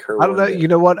don't like her. I don't know. You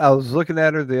know what? I was looking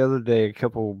at her the other day,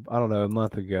 a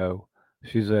month ago.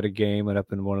 She's at a game and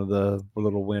up in one of the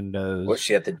little windows. Was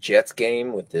she at the Jets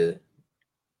game with the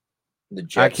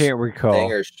Jets? I can't recall.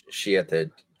 Thing, or is she at the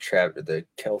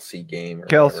Kelsey game?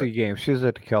 Kelsey game. She was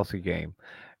at the Kelsey game,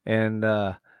 and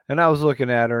I was looking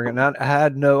at her, and I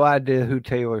had no idea who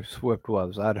Taylor Swift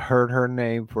was. I'd heard her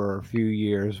name for a few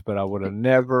years, but I would have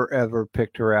never ever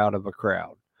picked her out of a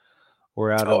crowd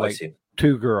or out of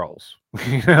two girls.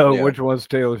 You know, which one's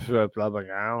Taylor Swift? I'm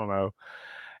like, I don't know.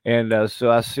 And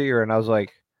so I see her, and I was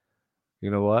like,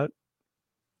 you know what?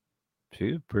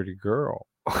 She's a pretty girl.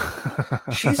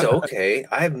 She's okay.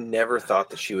 I've never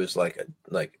thought that she was like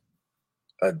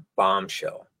a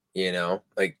bombshell. You know,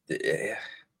 like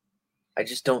I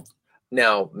just don't.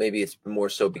 Now maybe it's more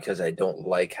so because I don't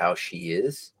like how she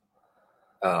is.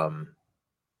 More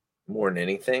than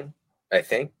anything, I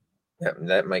think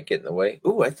that might get in the way.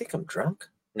 Ooh, I think I'm drunk.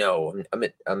 No,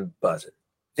 I'm buzzing.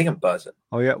 I think I'm buzzing.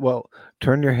 Oh yeah. Well,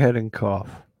 turn your head and cough.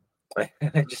 I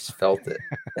just felt it.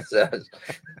 So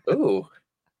ooh,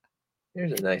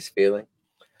 here's a nice feeling.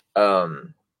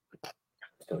 So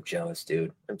jealous,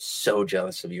 dude. I'm so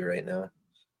jealous of you right now.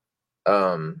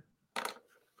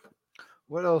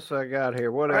 What else I got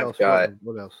here? What I've else? got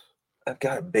What else? I've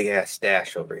got a big ass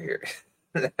stash over here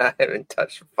that I haven't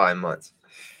touched for 5 months.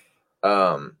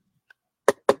 Um,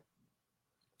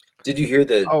 did you hear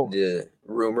the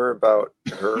rumor about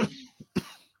her,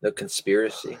 the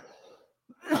conspiracy,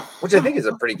 which I think is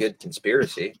a pretty good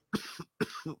conspiracy?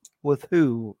 With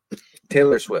who?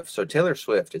 Taylor Swift. So Taylor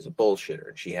Swift is a bullshitter,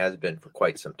 and she has been for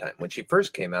quite some time. When she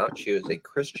first came out, she was a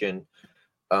Christian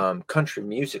country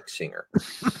music singer,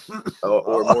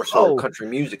 or more so, a country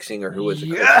music singer who was a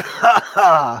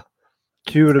Christian.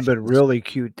 She would have been really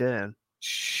cute then.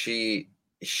 She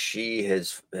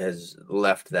has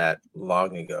left that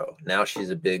long ago. Now she's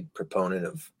a big proponent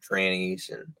of trannies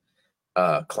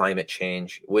and climate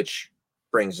change, which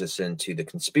brings us into the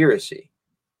conspiracy.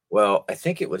 Well, I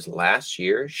think it was last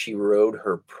year she rode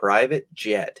her private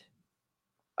jet,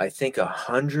 I think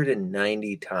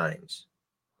 190 times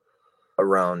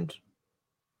around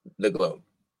the globe.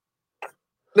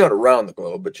 Not around the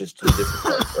globe, but just to different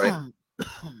parts, right?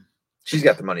 She's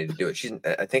got the money to do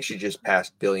it. I think she just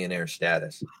passed billionaire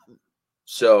status.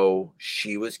 So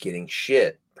she was getting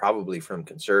shit, probably from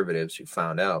conservatives who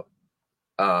found out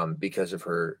because of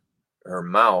her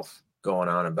mouth going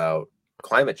on about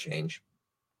climate change.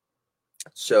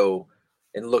 So,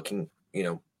 and looking,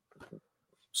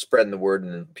 spreading the word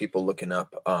and people looking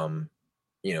up,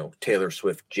 Taylor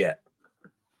Swift jet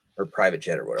or private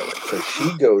jet or whatever. So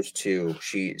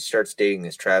she starts dating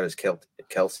this Travis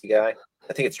Kelce guy.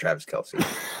 I think it's Travis Kelce.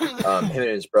 Him and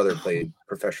his brother played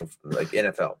professional, like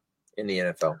NFL, in the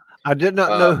NFL. I did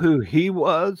not know who he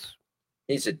was.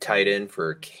 He's a tight end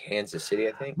for Kansas City,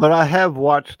 I think. But I have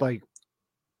watched like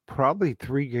probably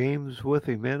 3 games with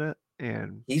him in it,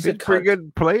 and he's a pretty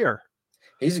good player.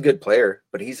 He's a good player,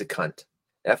 but he's a cunt.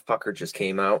 That fucker just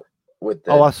came out with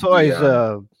I saw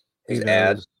his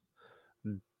ad.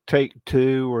 Take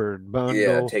 2 or bundle.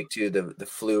 Yeah, Take 2, the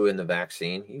flu and the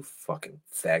vaccine. You fucking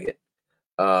faggot.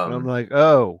 And I'm like,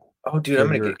 oh, dude, I'm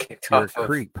gonna get kicked off. You're a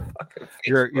creep.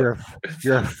 You're a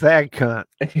fag cunt.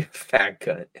 You're a fag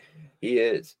cunt. He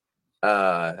is.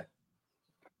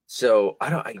 So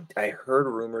I heard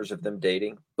rumors of them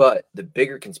dating, but the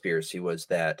bigger conspiracy was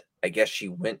that I guess she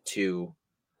went to,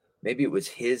 maybe it was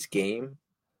his game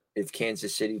if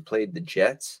Kansas City played the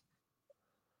Jets.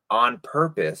 On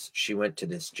purpose, she went to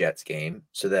this Jets game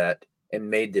and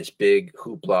made this big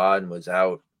hoopla and was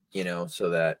out, so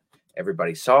that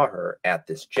everybody saw her at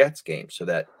this Jets game, so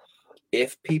that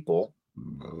if people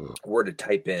were to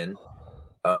type in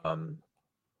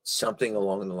something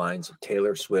along the lines of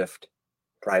Taylor Swift,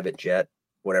 private jet,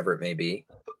 whatever it may be,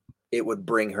 it would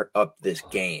bring her up this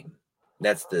game.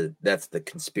 That's the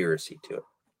conspiracy to it.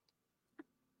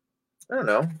 I don't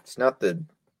know. It's not the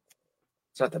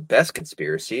best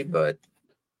conspiracy, but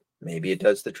maybe it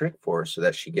does the trick for her so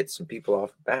that she gets some people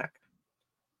off her back.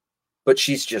 But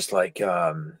she's just like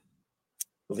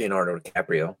Leonardo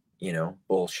DiCaprio,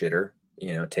 bullshitter,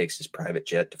 takes his private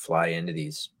jet to fly into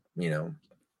these,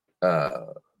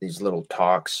 these little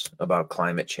talks about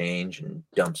climate change and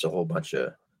dumps a whole bunch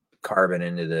of carbon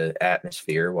into the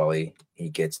atmosphere while he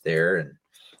gets there and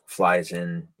flies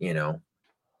in, I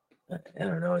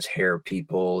don't know, his hair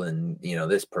people and,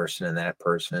 this person and that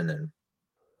person. And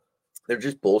they're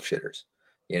just bullshitters,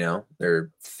 they're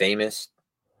famous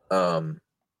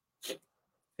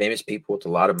people with a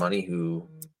lot of money who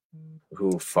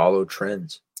follow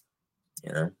trends,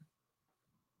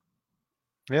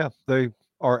 Yeah, they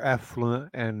are affluent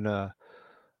and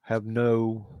have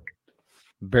no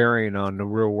bearing on the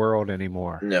real world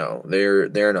anymore. No, they're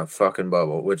in a fucking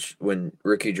bubble. Which, when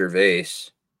Ricky Gervais,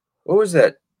 what was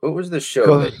that? What was the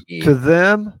show that to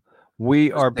them,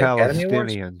 we are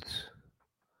Palestinians.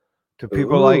 To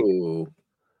people like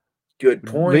good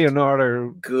point,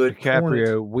 Leonardo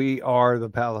DiCaprio, point. We are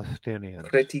the Palestinians.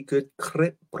 Pretty good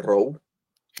clip, bro.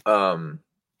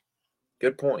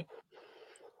 Good point.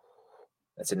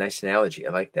 That's a nice analogy.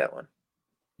 I like that one.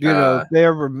 If they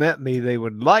ever met me, they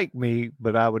would like me,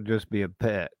 but I would just be a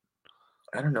pet.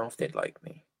 I don't know if they'd like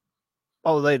me.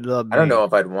 Oh, they'd love me. I don't know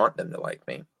if I'd want them to like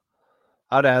me.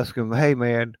 I'd ask them, hey,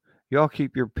 man, y'all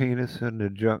keep your penis in the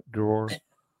junk drawer?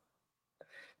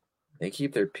 They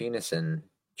keep their penis in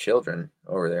children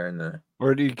over there in the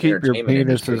Or do you keep your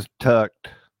penises tucked?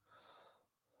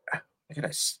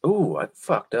 I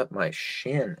fucked up my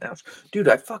shin. Ouch. Dude,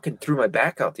 I fucking threw my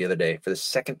back out the other day for the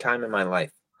second time in my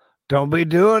life. Don't be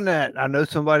doing that. I know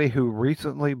somebody who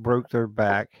recently broke their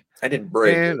back. I didn't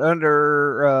break it.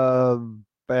 Under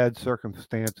bad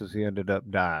circumstances, he ended up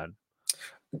dying.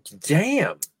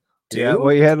 Damn, dude. Yeah, well,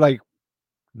 he had like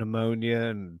pneumonia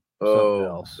and something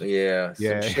else. Yeah,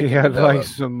 Yeah, some shit he can had like develop.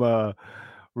 some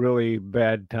really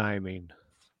bad timing.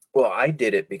 Well, I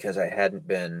did it because I hadn't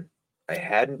been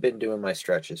doing my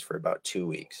stretches for about 2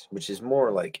 weeks, which is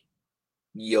more like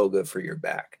yoga for your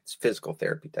back. It's physical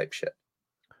therapy type shit.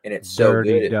 And it's so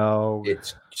Dirty good. dog.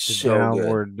 It's The so good.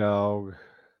 downward dog.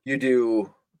 You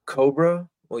do cobra,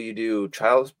 well, you do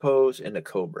child's pose and a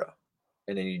cobra.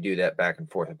 And then you do that back and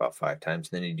forth about 5 times.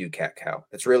 And then you do cat cow.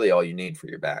 That's really all you need for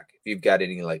your back. If you've got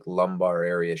any like lumbar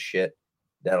area shit,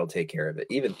 that'll take care of it.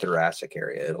 Even thoracic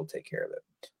area, it'll take care of it.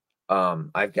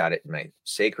 I've got it in my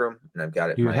sacrum and I've got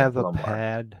it Do in you my have a lumbar.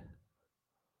 pad?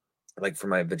 Like for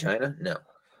my vagina? No.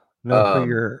 No,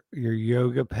 for your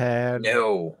yoga pad?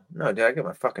 No, dude, I got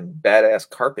my fucking badass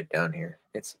carpet down here.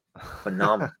 It's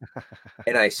phenomenal.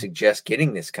 And I suggest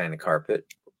getting this kind of carpet.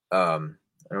 I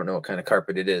don't know what kind of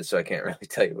carpet it is, so I can't really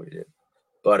tell you what it is.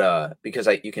 But because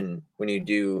you can, when you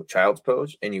do child's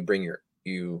pose and you bring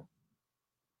you're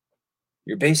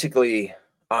basically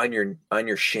on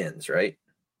your shins, right?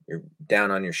 You're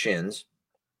down on your shins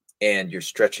and you're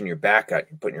stretching your back out.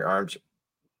 You're putting your arms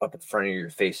up in front of your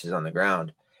faces on the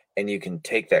ground, and you can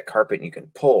take that carpet and you can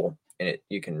pull, and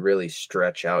you can really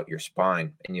stretch out your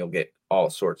spine, and you'll get all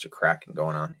sorts of cracking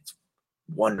going on. It's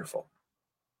wonderful.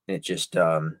 And it just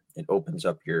it opens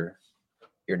up your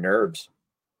nerves,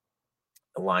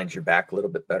 aligns your back a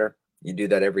little bit better. You do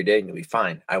that every day and you'll be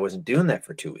fine. I wasn't doing that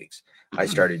for 2 weeks. I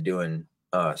started doing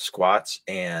squats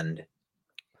and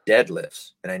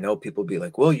deadlifts, and I know people be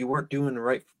like, well, you weren't doing the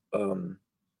right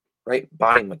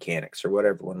body mechanics or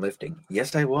whatever when lifting.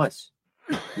 Yes, I was.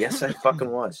 Yes, I fucking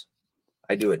was.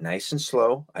 I do it nice and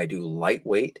slow. I do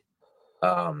lightweight,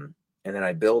 and then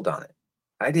I build on it.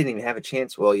 I didn't even have a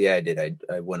chance. Well, yeah, I did.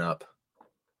 I went up,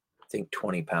 I think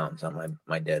 20 pounds on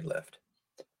my deadlift.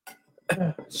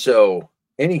 So,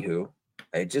 anywho,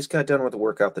 I just got done with the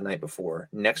workout the night before.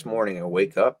 Next morning, I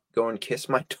wake up, go and kiss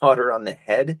my daughter on the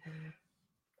head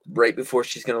right before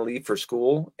she's going to leave for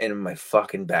school, and my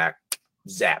fucking back,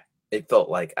 zap. It felt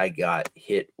like I got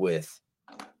hit with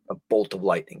a bolt of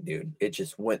lightning, dude. It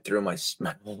just went through my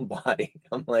whole body.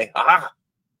 I'm like, I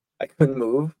couldn't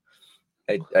move.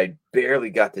 I barely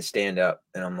got to stand up,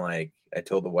 and I'm like, I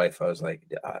told the wife, I was like,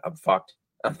 I'm fucked.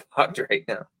 I'm fucked right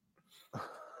now.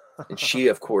 And she,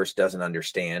 of course, doesn't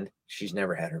understand. She's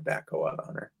never had her back go out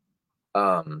on her.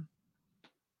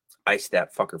 Ice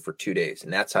that fucker for 2 days,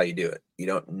 and that's how you do it. You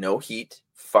don't no heat,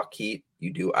 fuck heat.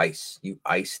 You do ice. You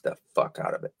ice the fuck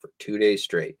out of it for 2 days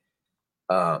straight.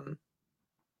 And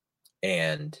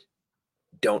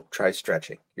don't try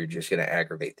stretching. You're just gonna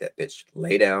aggravate that bitch.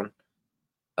 Lay down.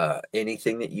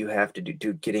 Anything that you have to do,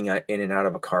 dude, getting in and out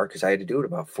of a car, because I had to do it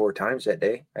about 4 times that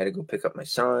day. I had to go pick up my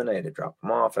son. I had to drop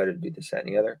him off. I had to do this, that,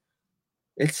 and the other.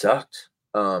 It sucked.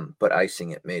 But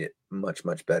icing it made it much,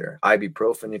 much better.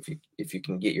 Ibuprofen, if you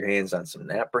can get your hands on some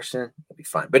naproxen, it'll be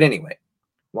fine. But anyway,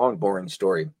 long, boring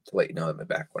story to let you know that my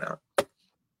back went out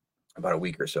about a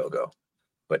week or so ago.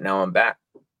 But now I'm back.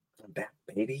 I'm back,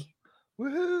 baby.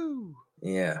 Woohoo!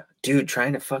 Yeah. Dude,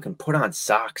 trying to fucking put on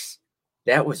socks.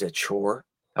 That was a chore.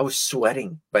 I was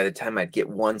sweating by the time I'd get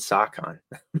one sock on.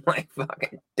 I'm like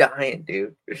fucking dying,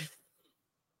 dude.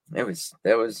 That was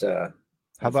How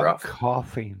about rough.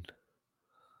 coughing?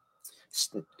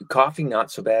 Coughing,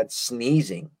 not so bad.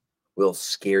 Sneezing will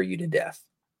scare you to death.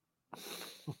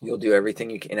 You'll do everything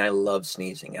you can. And I love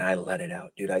sneezing, and I let it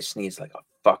out, dude. I sneeze like a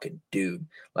fucking dude,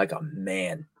 like a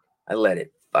man. I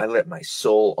let my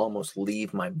soul almost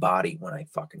leave my body when I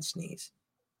fucking sneeze.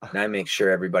 And I make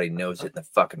sure everybody knows it in the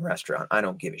fucking restaurant. I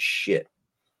don't give a shit.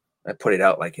 I put it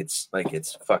out like it's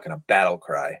fucking a battle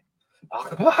cry.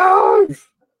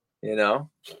 You know?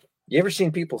 You ever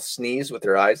seen people sneeze with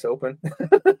their eyes open?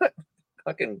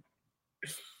 Fucking,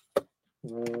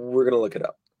 we're gonna look it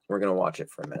up. We're gonna watch it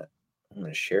for a minute. I'm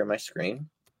gonna share my screen.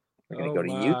 We're gonna go to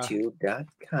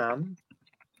youtube.com.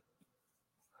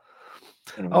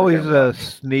 Always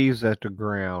sneeze at the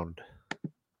ground.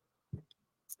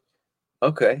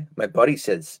 Okay. My buddy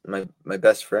says, my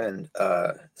best friend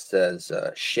says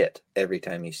shit every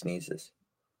time he sneezes.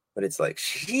 But it's like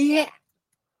shit.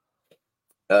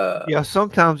 Yeah,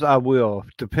 sometimes I will.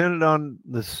 Depending on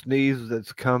the sneeze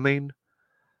that's coming,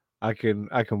 I can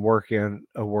work in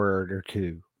a word or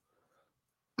two.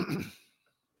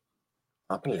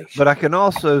 But I can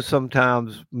also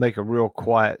sometimes make a real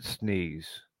quiet sneeze.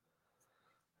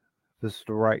 This is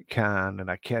the right kind, and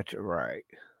I catch it right.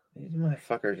 These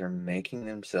motherfuckers are making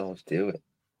themselves do it.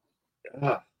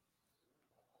 Ugh.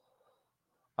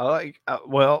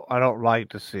 Well, I don't like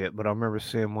to see it, but I remember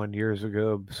seeing one years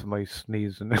ago, somebody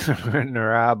sneezing and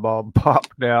their eyeball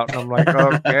popped out, and I'm like,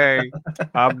 okay,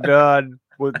 I'm done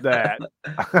with that.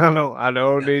 I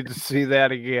don't need to see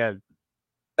that again.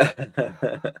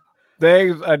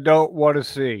 Things I don't want to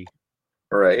see.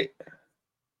 Right.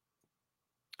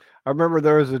 I remember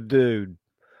there was a dude.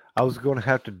 I was going to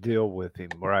have to deal with him,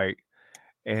 right?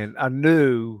 And I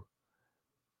knew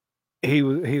he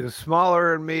was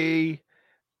smaller than me.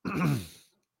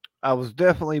 I was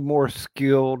definitely more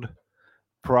skilled,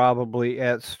 probably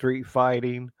at street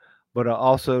fighting, but I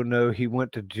also know he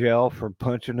went to jail for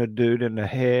punching a dude in the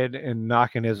head and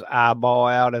knocking his eyeball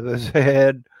out of his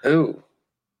head. Ooh.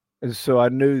 And so I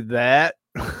knew that.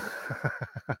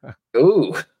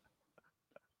 Ooh.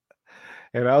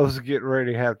 And I was getting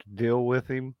ready to have to deal with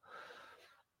him.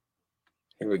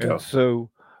 Here we go. And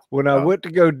so when I went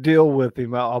to go deal with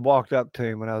him, I walked up to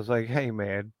him and I was like, hey,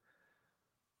 man,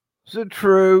 is it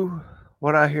true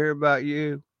what I hear about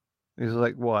you? He's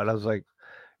like, what? I was like,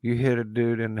 you hit a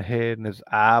dude in the head and his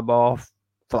eyeball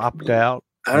flopped out.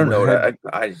 I don't know.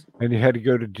 And you had to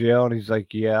go to jail. And he's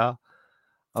like, yeah.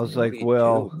 I was like,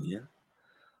 well,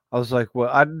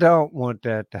 I don't want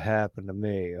that to happen to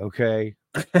me. Okay.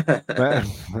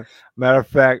 Matter of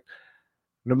fact,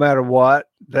 no matter what,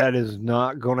 that is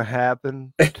not going to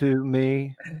happen to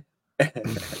me.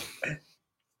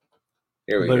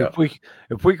 Here we go.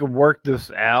 If we can work this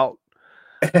out,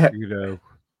 that'd be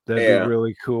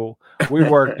really cool. We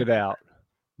worked it out.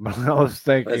 But I was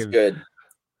thinking, that's good.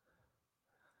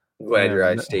 I'm glad your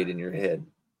eyes stayed in your head.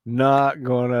 Not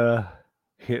gonna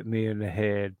hit me in the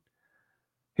head.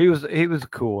 He was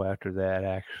cool after that,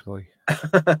 actually.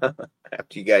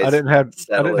 After you guys, I didn't have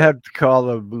to call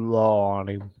the law on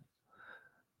him.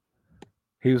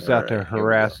 He was out there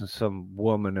harassing some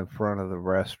woman in front of the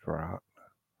restaurant.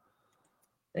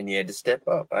 And you had to step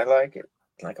up. I like it.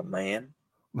 Like a man.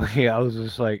 Yeah, I was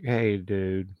just like, hey,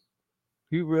 dude,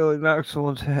 you really knocked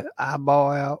someone's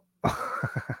eyeball out?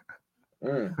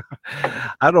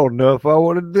 I don't know if I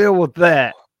want to deal with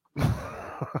that.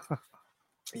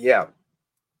 Yeah.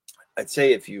 I'd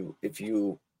say if you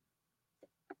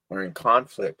are in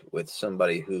conflict with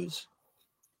somebody whose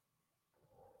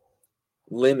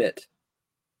limit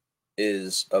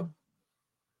is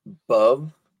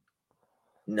above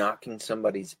knocking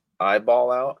somebody's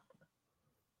eyeball out,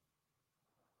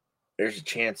 there's a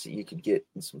chance that you could get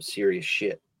in some serious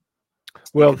shit.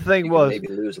 Well, the thing was, maybe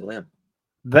lose a limb.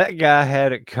 That guy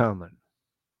had it coming.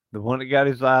 The one that got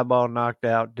his eyeball knocked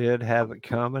out did have it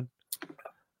coming.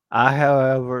 I,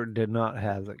 however, did not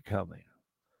have it coming.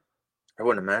 I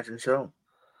wouldn't imagine so.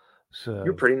 So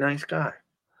you're a pretty nice guy.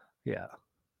 Yeah.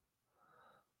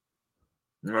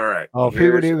 All right. Oh, if he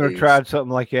would even have tried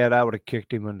something like that, I would have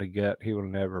kicked him in the gut. He would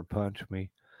have never punched me.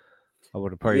 I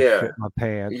would have probably shit my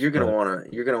pants. You're gonna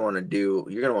want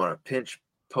to pinch,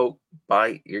 poke,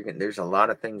 bite. There's a lot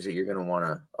of things that you're gonna want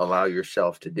to allow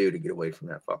yourself to do to get away from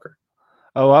that fucker.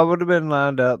 Oh, I would have been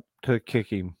lined up to kick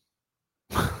him.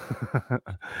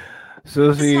 So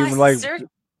as he even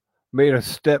made a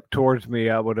step towards me,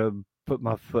 I would have put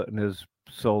my foot in his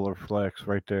solar flex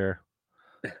right there.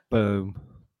 Boom.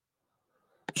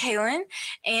 Kaylin,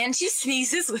 and she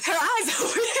sneezes with her eyes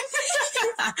open.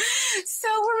 So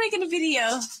we're making a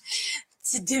video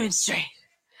to demonstrate.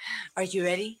 Are you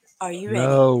ready? Are you ready?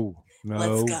 No.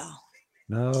 Let's go.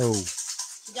 No.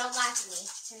 Don't laugh at me.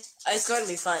 It's going to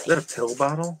be funny. Is that a pill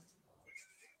bottle?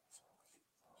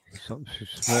 Something she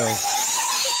smells.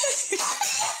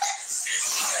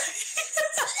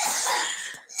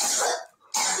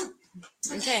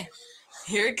 Okay,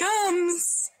 here it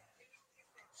comes.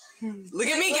 Look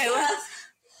at me, Kayla.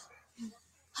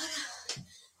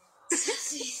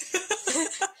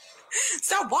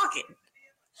 Stop walking.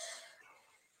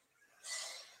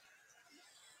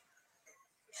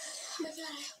 Oh my god,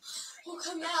 it won't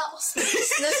come out.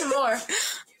 There's some more.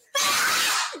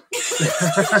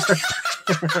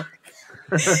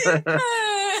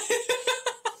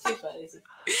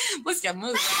 Let's get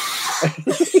moving.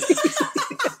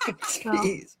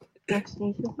 Jeez. Next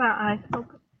sneeze with my eyes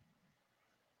open.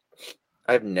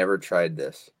 I've never tried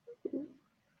this.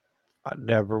 I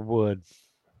never would.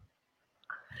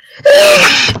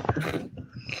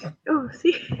 Oh,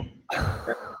 see?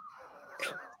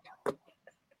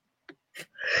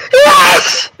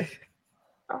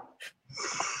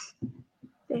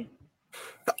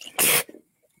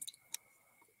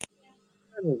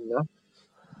 Well,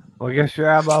 I guess your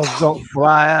eyeballs don't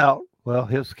fly out. Well,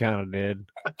 his kind of did.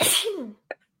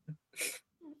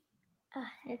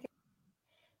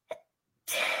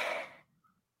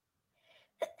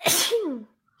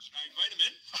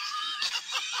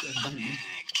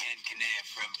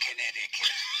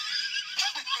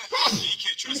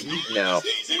 No,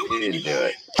 you didn't do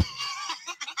it.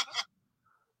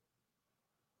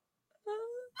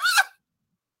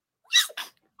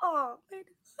 Oh,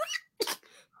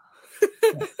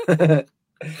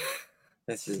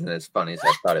 This isn't as funny as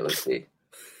I thought it would be.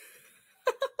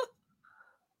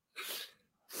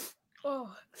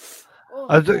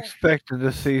 I was expecting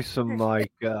to see some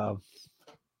like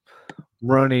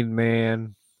Running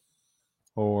Man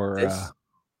or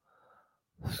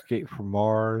Escape from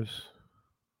Mars.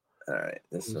 All right,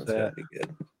 this Who's one's that? gonna be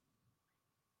good.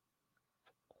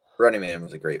 Running Man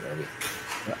was a great movie.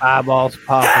 The eyeballs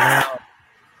popping out.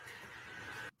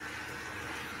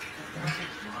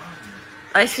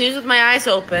 I snooze with my eyes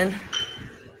open.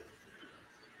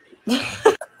 It's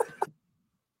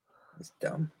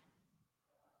dumb.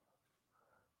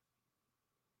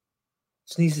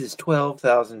 Sneezes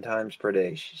 12,000 times per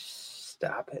day.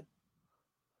 Stop it.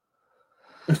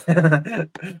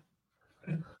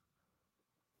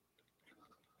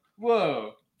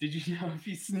 Whoa. Did you know if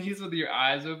you sneeze with your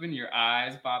eyes open, your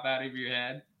eyes pop out of your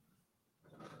head?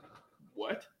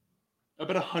 What? I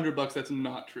bet $100 that's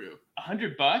not true.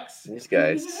 $100? These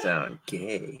guys sound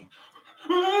gay.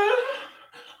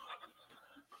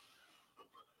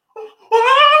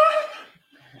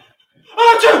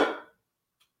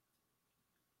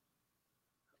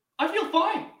 I feel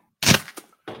fine.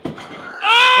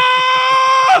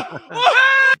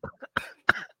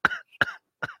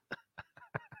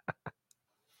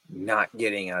 Not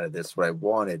getting out of this what I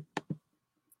wanted.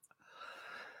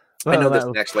 Well, I know that this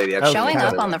was- next lady that was actually. Showing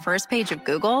kind up on the first page of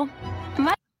Google?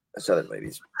 This other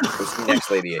lady's. This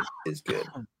next lady is good.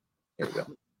 Here we go.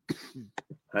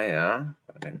 Hiya.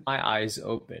 My eyes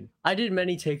open. I did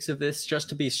many takes of this just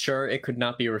to be sure it could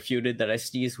not be refuted that I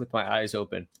sneezed with my eyes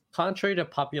open. Contrary to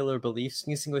popular belief,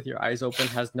 sneezing with your eyes open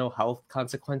has no health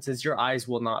consequences. Your eyes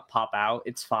will not pop out.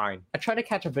 It's fine. I tried to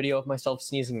catch a video of myself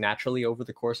sneezing naturally over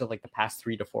the course of like the past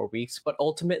 3 to 4 weeks, but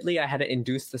ultimately I had to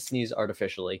induce the sneeze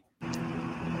artificially.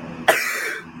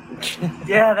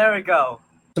 Yeah, there we go.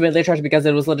 So they tried to because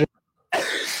it was legit.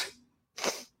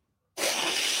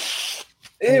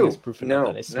 Ew. It's proof No.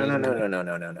 enough that I No. sneezed. I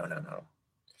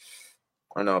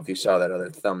don't know if you saw that other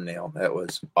thumbnail. That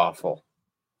was awful.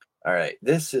 All right.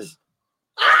 This is.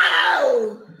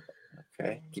 Ow!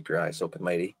 Okay. Keep your eyes open,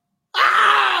 lady.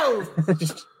 Ow!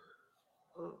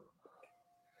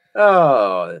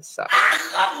 Oh, that sucks.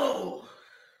 Ow!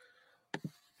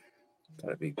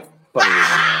 That'd be funnier than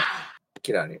that.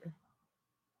 Get out of here.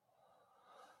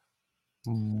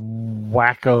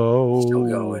 Wacko. Still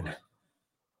going.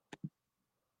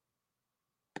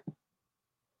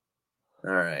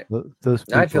 All right. Those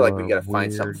Now I feel like people we gotta are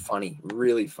find something weird. funny,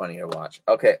 really funny to watch.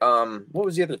 Okay. What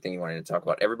was the other thing you wanted to talk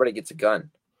about? Everybody gets a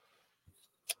gun.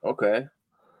 Okay.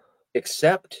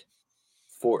 Except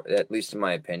for, at least in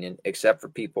my opinion, except for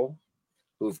people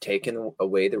who've taken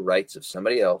away the rights of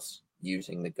somebody else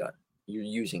using the gun. You're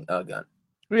using a gun.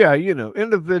 Yeah,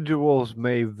 individuals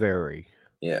may vary.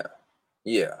 Yeah.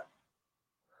 Yeah.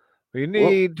 We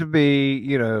need to be,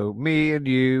 me and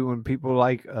you and people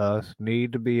like us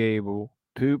need to be able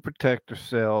to protect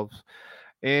ourselves.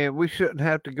 And we shouldn't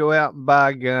have to go out and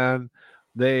buy a gun.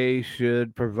 They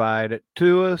should provide it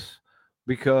to us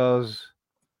because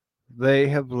they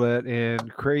have let in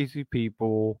crazy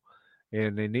people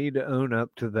and they need to own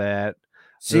up to that.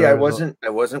 See, I wasn't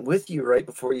with you right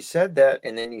before you said that,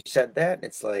 and then you said that, and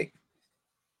it's like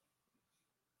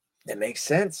it makes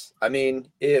sense. I mean,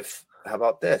 how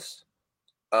about this?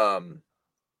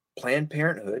 Planned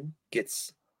Parenthood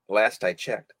gets, last I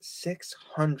checked,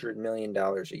 $600 million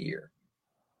a year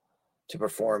to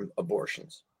perform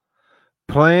abortions.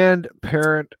 Planned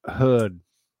Parenthood.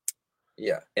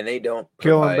 Yeah, and they don't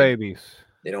Killing babies.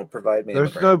 They don't provide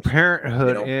There's no mammograms.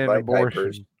 parenthood in provide abortion.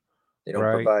 diapers. They don't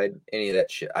right? provide any of that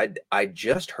shit. I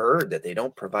just heard that they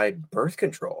don't provide birth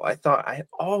control. I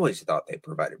always thought they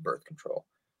provided birth control.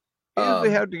 You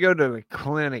usually have to go to a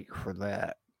clinic for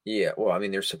that. Yeah, well, I mean,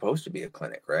 there's supposed to be a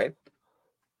clinic, right?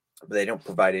 But they don't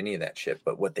provide any of that shit.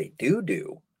 But what they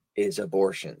do is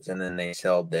abortions, and then they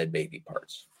sell dead baby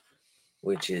parts,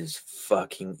 which is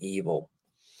fucking evil.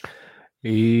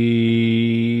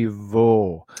 Evil.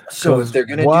 So if they're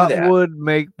gonna do that, what would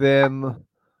make them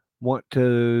want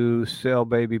to sell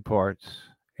baby parts?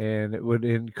 And it would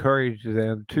encourage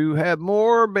them to have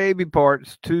more baby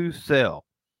parts to sell.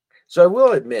 So I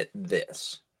will admit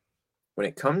this. When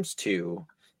it comes to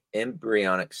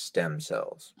embryonic stem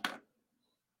cells,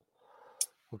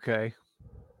 okay,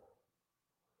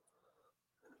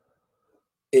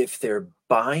 if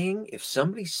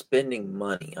somebody's spending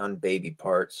money on baby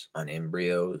parts, on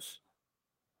embryos,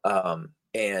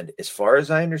 and as far as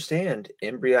I understand,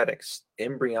 embryonic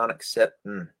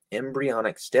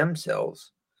embryonic stem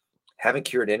cells haven't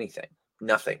cured anything.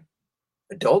 Nothing.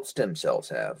 Adult stem cells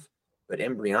have, but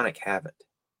embryonic haven't.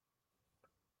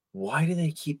 Why do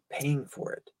they keep paying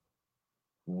for it?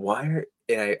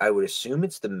 And I would assume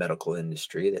it's the medical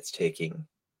industry that's taking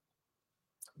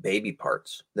baby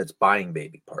parts, that's buying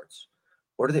baby parts.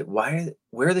 Where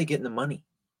are they getting the money?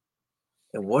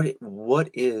 And what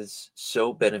is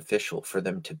so beneficial for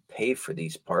them to pay for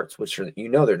these parts, which are,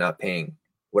 they're not paying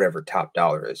whatever top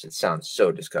dollar is. It sounds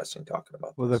so disgusting talking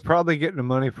about Well, this. they're probably getting the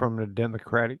money from the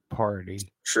Democratic Party.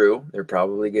 True. They're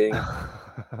probably getting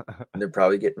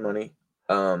money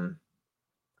from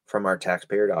our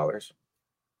taxpayer dollars,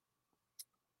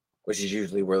 which is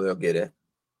usually where they'll get it.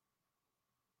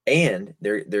 And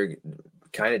they're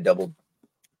kind of double.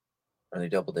 Are they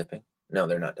double dipping? No,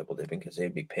 they're not double dipping because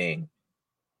they'd be paying,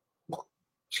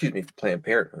 Planned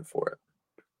Parenthood for it.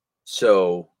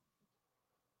 So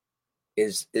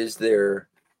is there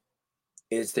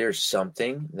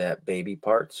something that baby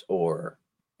parts or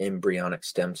embryonic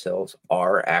stem cells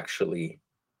are actually,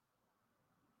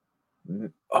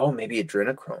 maybe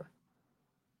adrenochrome,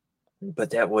 but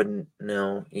that wouldn't,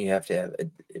 no, you have to have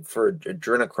for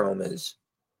adrenochrome is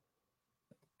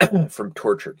from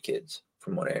tortured kids,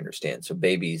 from what I understand. So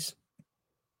babies,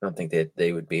 I don't think that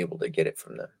they would be able to get it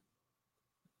from them.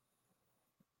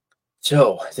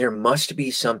 So there must be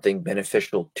something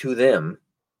beneficial to them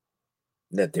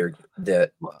that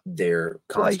they're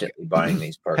constantly buying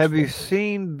these parts. Have you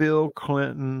seen Bill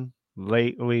Clinton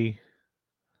lately?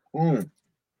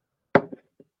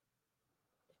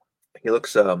 He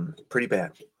looks pretty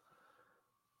bad.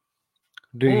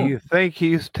 Do you think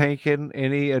he's taken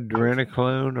any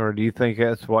adrenochrome, or do you think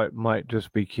that's what might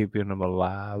just be keeping him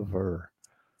alive? Or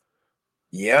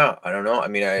yeah, I don't know. I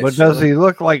mean, but does he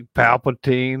look like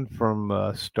Palpatine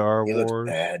from Star Wars? He looks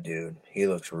bad, dude. He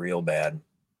looks real bad.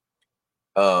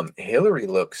 Hillary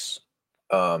looks.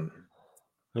 When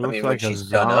she's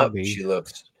done up, she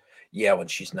looks. Yeah, when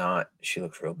she's not, she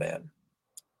looks real bad.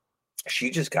 She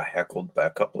just got heckled by a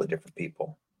couple of different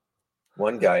people.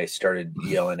 One guy started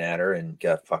yelling at her and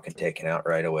got fucking taken out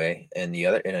right away, and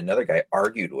another guy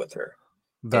argued with her.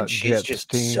 And she's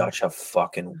just such a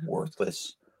fucking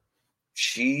worthless.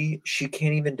 She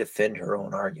can't even defend her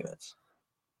own arguments.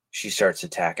 She starts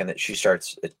attacking it. She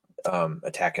starts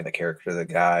attacking the character of the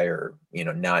guy, or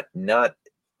not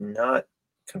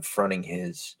confronting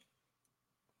his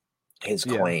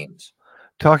claims.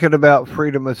 Talking about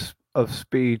freedom of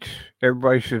speech,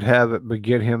 everybody should have it, but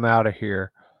get him out of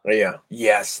here. Yeah.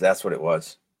 Yes, that's what it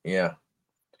was. Yeah.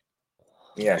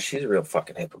 Yeah, she's a real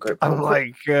fucking hypocrite. I'm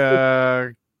like,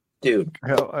 dude.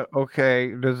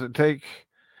 Okay, does it take?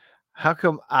 How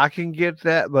come I can get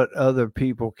that, but other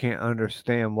people can't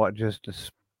understand what just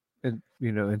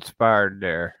inspired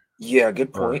there? Yeah,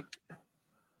 good point.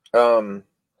 I'm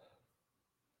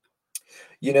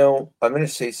going to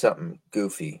say something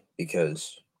goofy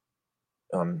because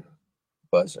I'm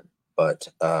buzzing, but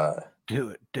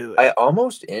do it. I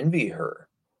almost envy her.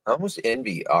 I almost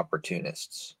envy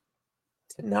opportunists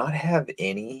to not have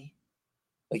any,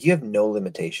 like, you have no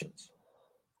limitations,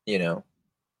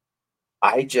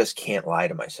 I just can't lie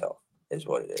to myself is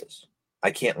what it is.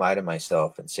 I can't lie to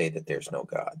myself and say that there's no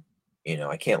God.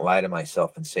 I can't lie to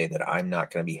myself and say that I'm not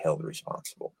going to be held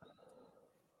responsible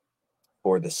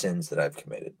for the sins that I've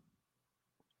committed.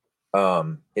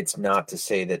 It's not to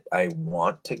say that I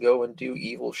want to go and do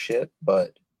evil shit,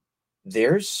 but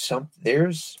there's how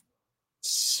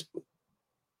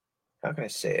can I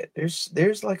say it?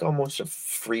 There's like almost a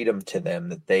freedom to them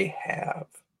that they have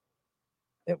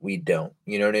that we don't.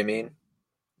 You know what I mean?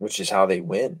 Which is how they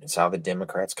win. It's how the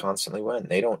Democrats constantly win.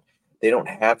 They don't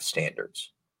have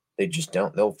standards. They just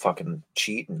don't. They'll fucking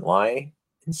cheat and lie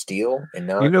and steal and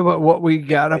not. But what we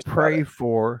gotta pray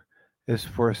for is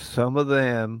for some of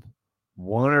them,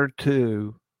 one or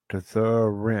two, to throw a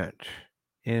wrench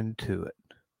into it.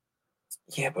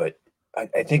 Yeah, but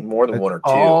I think more than one or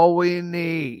two. All we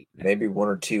need. Maybe 1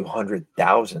 or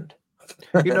 200,000.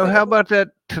 How about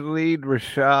that Talib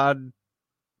Rashad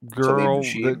girl?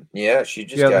 She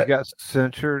just got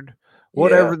censored.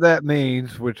 Whatever that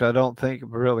means, which I don't think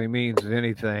really means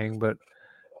anything, but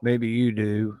maybe you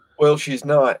do. Well, she's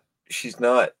not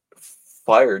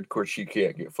fired. Of course, she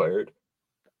can't get fired.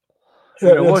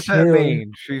 What's that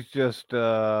mean? She's just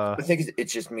I think it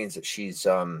just means that she's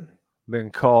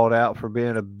been called out for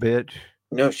being a bitch.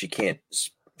 No, she can't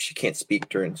speak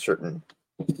during certain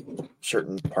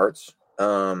parts.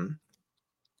 To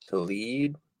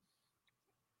lead.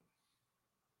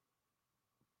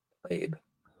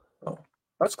 Oh,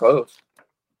 that's close.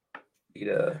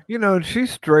 She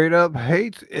straight up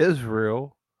hates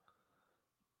Israel.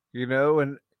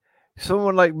 And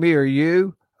someone like me or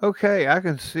you, okay, I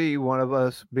can see one of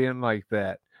us being like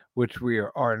that, which we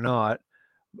are not,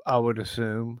 I would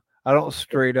assume. I don't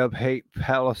straight up hate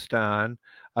Palestine.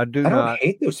 I do I don't not.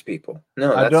 hate those people.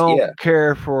 No, I that's don't yeah.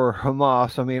 care for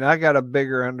Hamas. I mean, I got a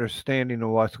bigger understanding of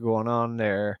what's going on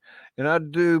there. And I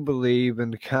do believe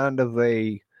in kind of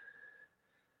a,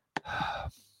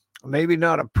 maybe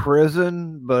not a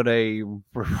prison, but a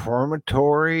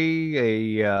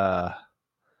reformatory, a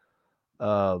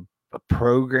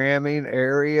programming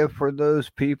area for those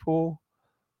people.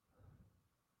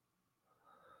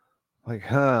 Like,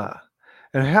 huh.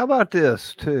 And how about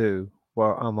this too?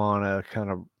 While I'm on a kind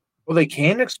of Well, they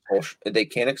can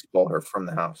expel her from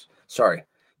the house. Sorry,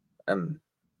 I didn't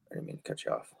mean to cut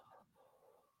you off.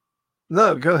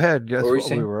 no, go ahead. That's What were you what we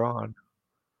saying? were on.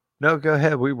 No, go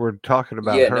ahead. We were talking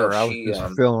about Yeah, her. no, I was she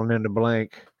just filling in the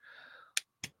blank.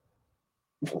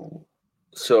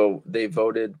 So they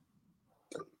voted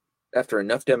after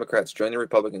enough Democrats joined the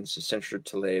Republicans to censure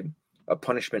Tlaib, a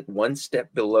punishment one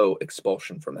step below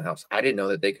expulsion from the House. I didn't know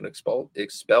that they could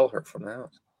expel her from the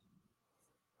House.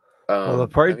 Well, the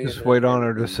price just wait on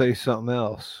her to say something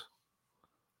else.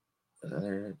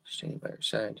 Another standing by her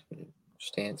side,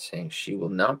 stands saying she will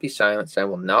not be silenced. I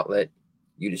will not let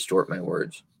you distort my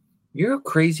words. You're a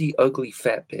crazy, ugly,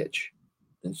 fat bitch,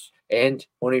 and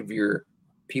one of your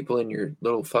people in your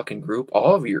little fucking group.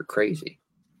 All of you are crazy,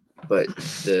 but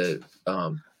the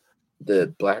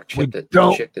black chick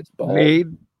that's bald,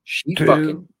 need she to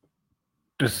fucking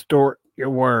distort your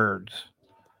words.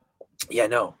 Yeah,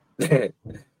 no,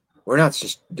 we're not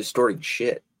just distorting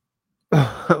shit.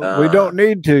 We don't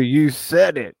need to. You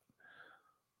said it.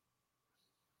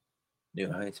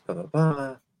 New Heights, blah blah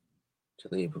blah.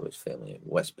 Tlaib, whose family in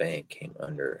West Bank came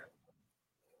under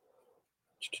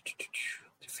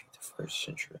defeat the first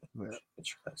century,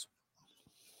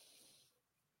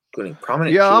 including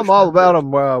prominent. Yeah, Jewish I'm all about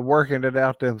members. them working it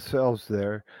out themselves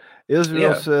there.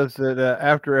 Israel says that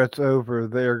after it's over,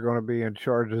 they're going to be in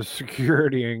charge of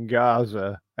security in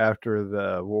Gaza after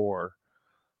the war.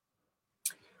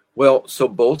 Well, so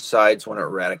both sides want to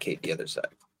eradicate the other side.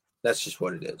 That's just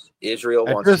what it is. Israel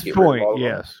wants to get rid of all of them.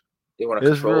 Yes. They want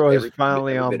to Israel control is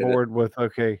finally on board with,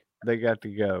 okay, they got to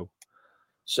go.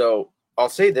 So I'll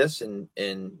say this in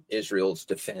Israel's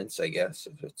defense, I guess,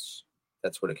 if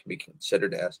that's what it can be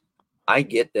considered as. I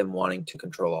get them wanting to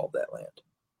control all of that land.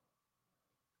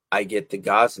 I get the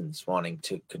Gazans wanting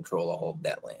to control all of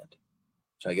that land.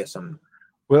 So I guess I'm...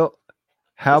 Well,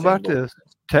 how about this?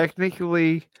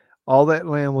 Technically, all that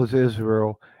land was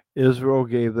Israel. Israel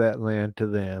gave that land to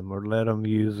them or let them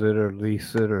use it or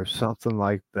lease it or something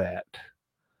like that.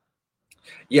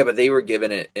 Yeah, but they were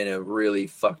given it in a really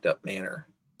fucked up manner,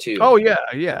 too. Oh, yeah,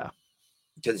 yeah.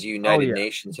 Because the United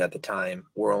Nations at the time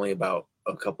were only about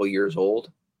a couple years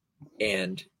old,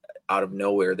 and out of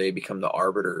nowhere, they become the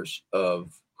arbiters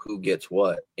of who gets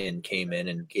what and came in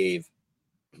and gave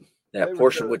that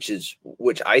portion, which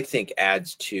I think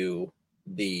adds to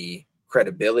the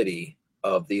credibility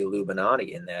of the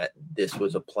Illuminati, in that this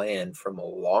was a plan from a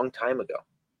long time ago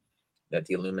that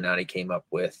the Illuminati came up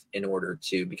with in order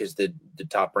to, because the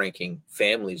top ranking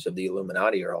families of the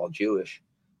Illuminati are all Jewish,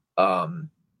 and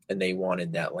they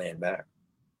wanted that land back,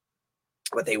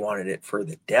 but they wanted it for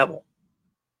the devil,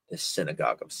 the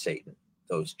synagogue of Satan,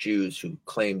 those Jews who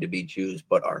claim to be Jews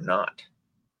but are not.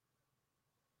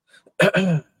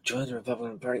 Join the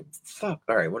Republican Party. Fuck.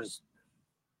 All right. What is...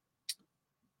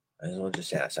 I will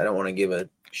just ask. I don't want to give a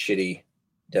shitty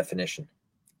definition.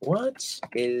 What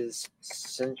is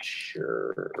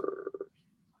censure?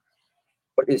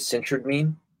 What does censured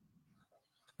mean?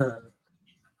 What?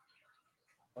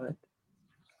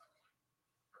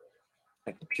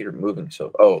 My computer moving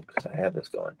so... Oh, because I have this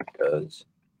going. Because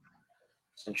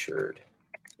censured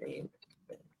mean...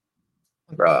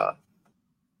 Bruh.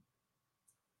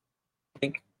 I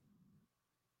think...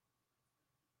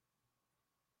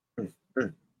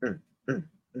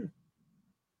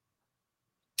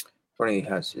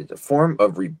 It's a form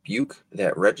of rebuke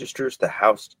that registers the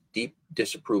House's deep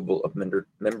disapproval of member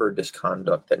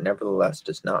misconduct that nevertheless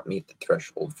does not meet the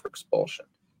threshold for expulsion.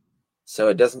 So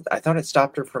it doesn't... I thought it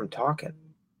stopped her from talking,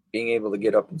 being able to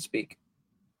get up and speak.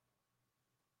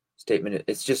 Statement.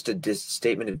 It's just a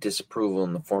statement of disapproval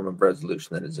in the form of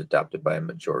resolution that is adopted by a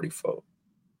majority vote.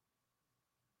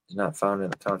 It's not found in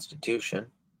the Constitution.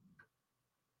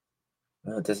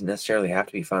 Well, it doesn't necessarily have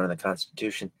to be found in the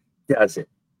Constitution, does it?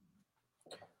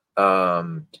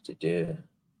 Hello.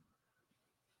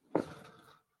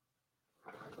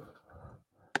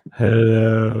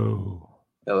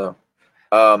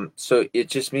 So it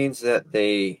just means that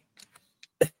they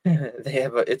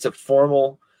have it's a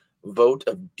formal vote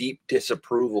of deep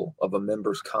disapproval of a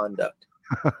member's conduct.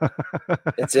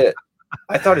 That's it.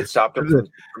 I thought it stopped him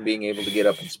from being able to get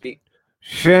up and speak.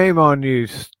 Shame on you.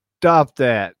 Stop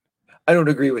that. I don't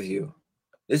agree with you.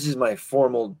 This is my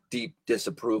formal deep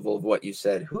disapproval of what you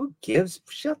said. Who gives?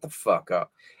 Shut the fuck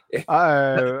up.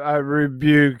 I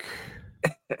rebuke.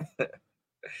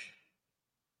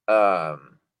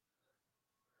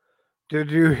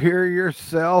 Did you hear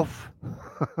yourself?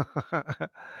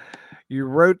 You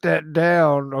wrote that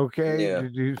down, okay? Yeah.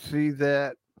 Did you see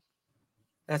that?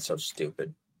 That's so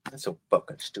stupid. That's so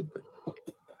fucking stupid.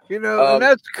 You know, and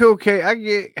that's cool, okay. I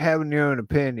get having your own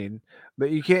opinion,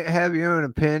 but you can't have your own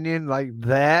opinion like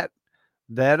that.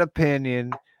 That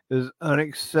opinion is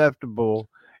unacceptable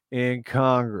in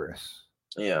Congress.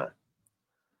 Yeah.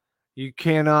 You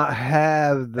cannot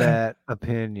have that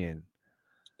opinion.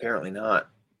 Apparently not.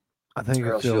 I think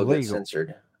or it's else you'll get illegal.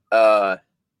 censored.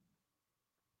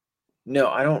 No,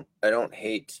 I don't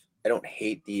hate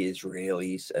the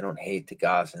Israelis. I don't hate the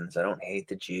Gazans. I don't hate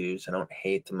the Jews. I don't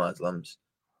hate the Muslims.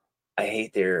 I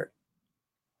hate their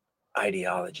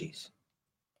ideologies.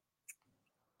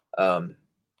 As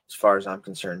far as I'm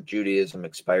concerned, Judaism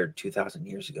expired 2,000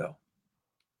 years ago.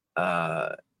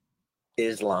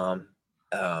 Islam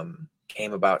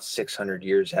came about 600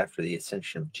 years after the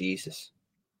ascension of Jesus.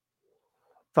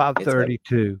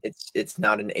 532. It's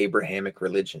not an Abrahamic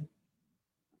religion.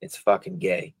 It's fucking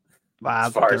gay.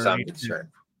 As far as I'm concerned.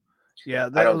 Yeah,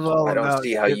 I don't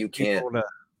see how you can't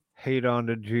hate on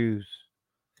the Jews.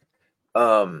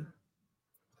 And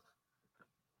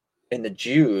the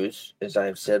Jews, as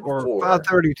I've said before,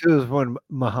 532 is when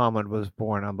Muhammad was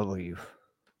born, I believe.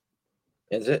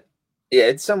 Is it? Yeah,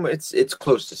 it's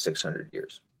close to 600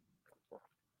 years.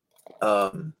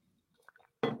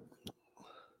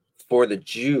 For the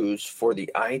Jews, for the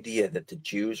idea that the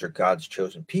Jews are God's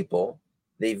chosen people,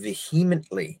 they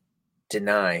vehemently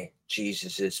deny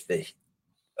Jesus's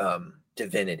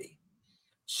divinity.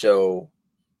 So,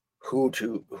 who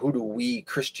do we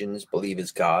Christians believe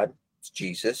is God? It's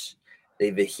Jesus. They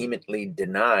vehemently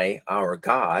deny our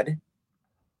God.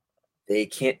 They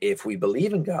can't. If we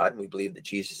believe in God and we believe that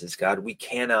Jesus is God, we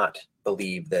cannot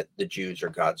believe that the Jews are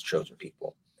God's chosen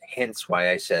people. Hence,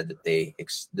 why I said that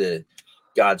the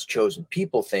God's chosen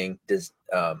people thing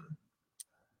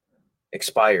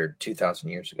expired 2,000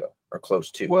 years ago, or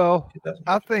close to. Well,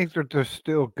 I think that they're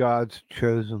still God's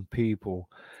chosen people,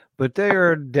 but they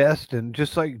are destined,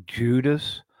 just like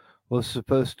Judas was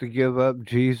supposed to give up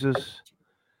Jesus.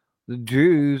 The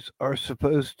Jews are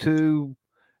supposed to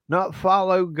not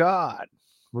follow God,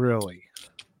 really.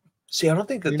 See, I don't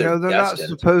think that they're destined. not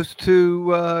supposed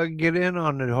to get in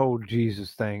on the whole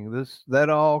Jesus thing. That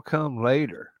all come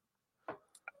later.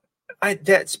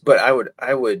 But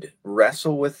I would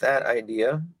wrestle with that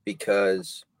idea,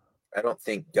 because I don't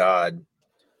think God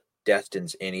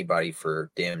destines anybody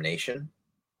for damnation.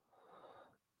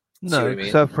 No,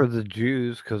 except for the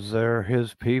Jews, because they're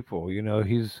his people. You know,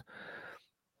 he's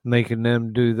making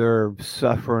them do their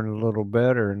suffering a little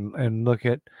better, and look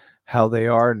at how they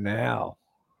are now.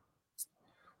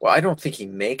 Well, I don't think he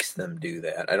makes them do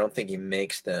that. I don't think he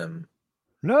makes them.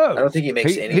 No, I don't think he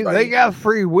makes anybody. They got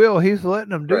free will. He's letting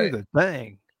them do Right. the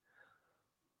thing.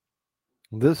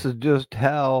 This is just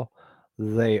how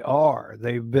they are.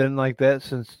 They've been like that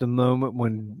since the moment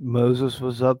when Moses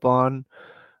was up on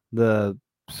the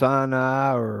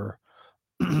Sinai, or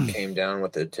came down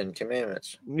with the 10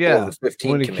 Commandments. Yeah, well, the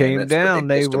 15 when he came Commandments, down,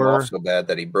 they they pissed him were off so bad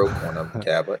that he broke one of the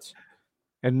tablets.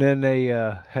 And then they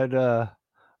had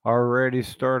already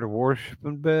started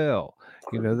worshiping Baal.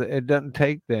 You know, it doesn't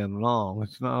take them long.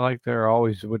 It's not like they're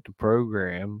always with the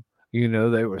program. You know,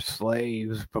 they were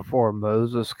slaves before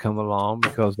Moses come along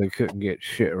because they couldn't get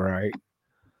shit right.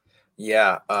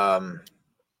 Yeah.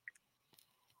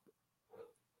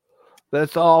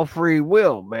 That's all free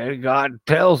will, man. God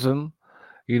tells them,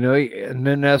 you know, and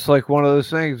then that's like one of those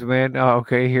things, man. Oh,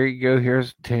 okay, here you go.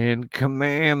 Here's 10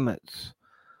 Commandments.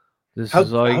 This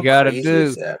is all you got to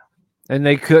do. And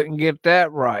they couldn't get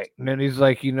that right. And then he's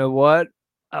like, you know what?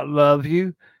 I love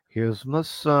you. Here's my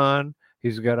son.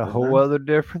 He's got a whole other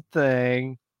different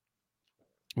thing.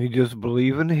 You just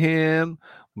believe in him,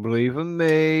 believe in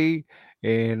me,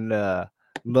 and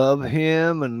love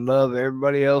him and love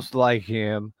everybody else like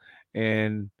him.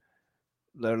 And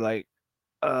they're like,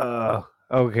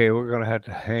 okay, we're going to have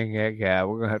to hang that guy.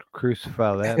 We're going to have to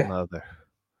crucify that mother.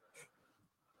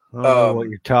 I don't know what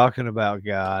you're talking about,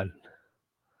 God.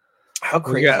 How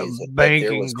crazy is it?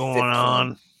 Banking going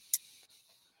on.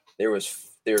 There's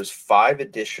 5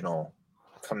 additional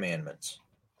commandments.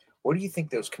 What do you think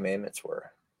those commandments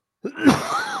were?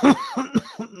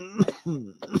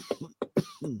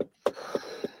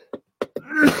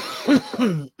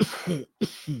 That's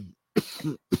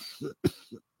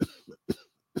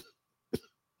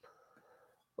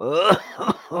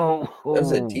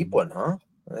a deep one, huh?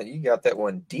 You got that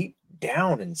one deep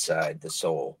down inside the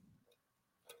soul.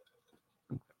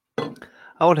 I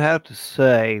would have to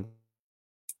say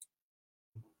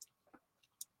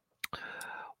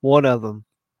one of them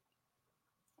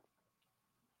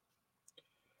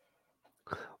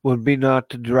would be not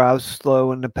to drive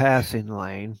slow in the passing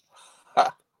lane.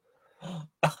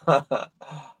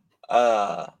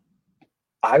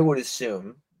 I would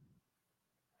assume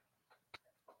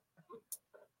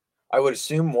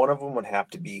one of them would have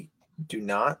to be do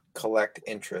not collect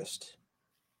interest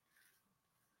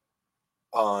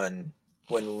on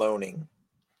when loaning.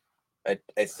 I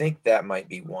think that might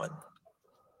be one.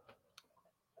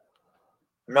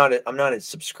 I'm not as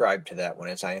subscribed to that one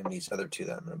as I am these other two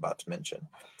that I'm about to mention.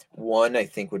 One I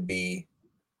think would be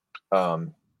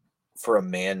for a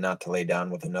man not to lay down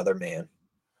with another man.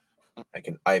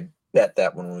 I bet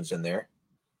that one was in there.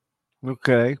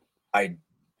 Okay. I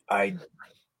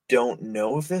don't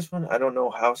know if this one, I don't know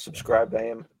how subscribed I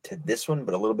am to this one,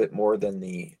 but a little bit more than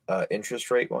the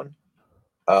interest rate one.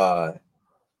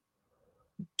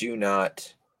 Do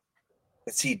not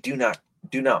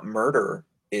murder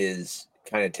is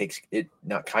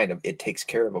it takes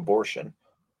care of abortion,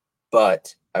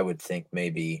 but I would think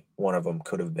maybe one of them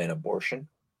could have been abortion.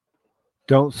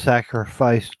 Don't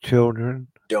sacrifice children.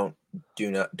 Don't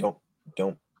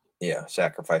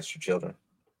sacrifice your children.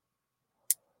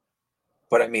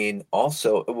 But I mean,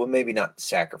 also, well, maybe not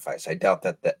sacrifice. I doubt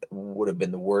that would have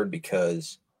been the word,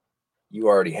 because you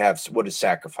already have, what is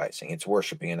sacrificing? It's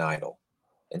worshiping an idol.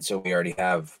 And so we already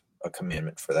have a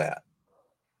commandment for that.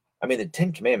 I mean, the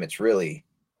 10 Commandments really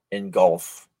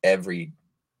engulf every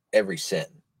sin,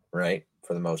 right?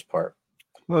 For the most part.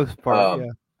 Most part,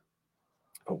 yeah.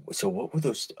 So what would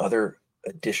those other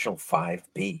additional 5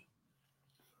 be?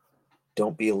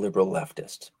 Don't be a liberal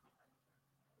leftist.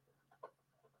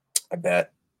 I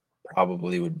bet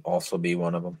probably would also be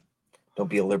one of them. Don't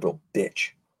be a liberal bitch.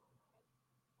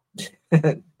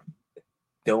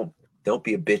 Don't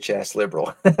be a bitch ass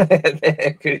liberal.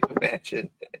 Could you imagine?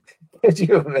 Could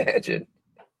you imagine?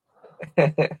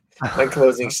 My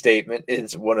closing statement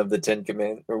is one of the 10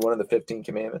 commandments, or one of the 15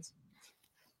 commandments.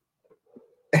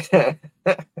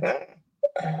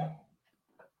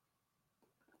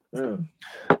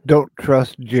 Don't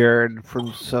trust Jared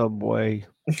from Subway.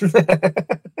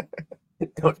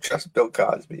 Don't trust Bill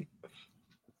Cosby.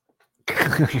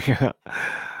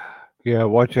 Yeah,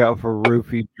 watch out for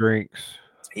roofie drinks.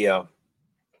 Yeah.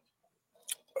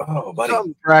 Oh, buddy.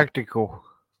 Something practical.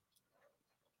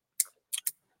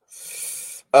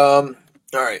 All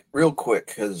right, real quick,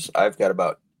 because I've got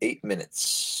about 8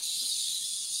 minutes.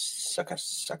 Sucka.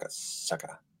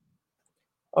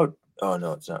 Oh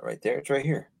no, it's not right there. It's right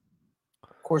here.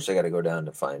 Of course, I got to go down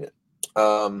to find it.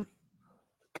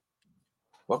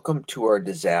 Welcome to our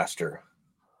disaster.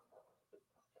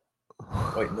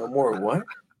 Wait, no more what?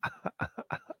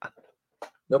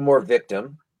 No more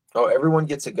victim. Oh, everyone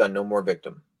gets a gun. No more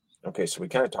victim. Okay, so we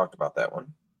kind of talked about that one.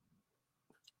 Do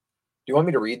you want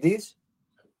me to read these?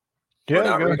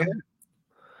 Yeah, go ahead.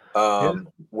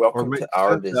 Welcome to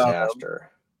our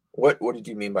disaster. What did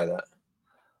you mean by that?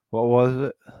 What was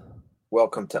it?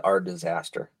 Welcome to our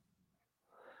disaster.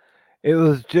 It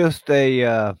was just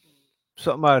a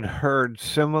something I'd heard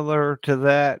similar to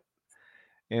that,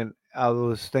 and I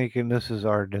was thinking this is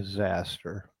our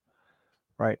disaster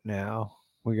right now.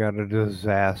 We got a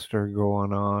disaster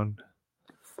going on.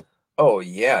 Oh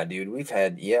yeah, dude. We've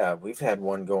had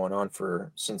one going on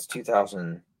since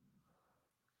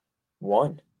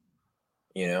 2001.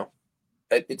 You know,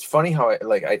 it's funny how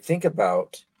I think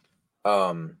about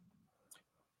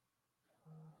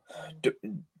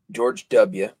George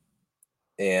W.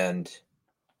 and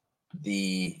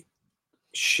the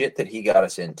shit that he got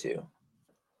us into.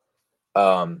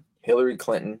 Hillary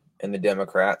Clinton and the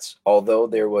Democrats, although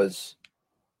there was,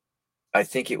 I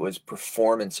think it was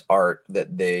performance art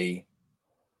that they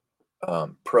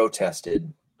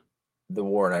protested the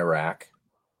war in Iraq,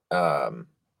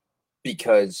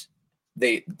 because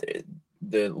the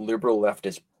liberal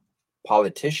leftist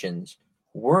politicians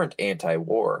weren't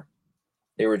anti-war.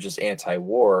 They were just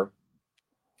anti-war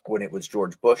when it was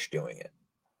George Bush doing it.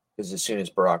 Because as soon as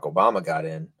Barack Obama got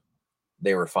in,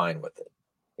 they were fine with it.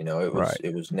 You know, it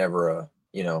was never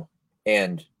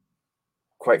and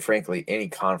quite frankly, any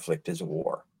conflict is a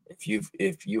war. If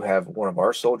you have one of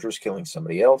our soldiers killing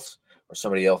somebody else, or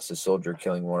somebody else's soldier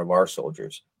killing one of our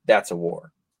soldiers, that's a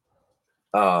war.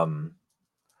 It's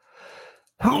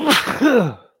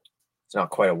not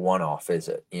quite a one-off, is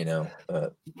it? You know,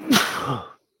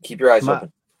 Keep your eyes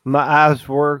open. My eyes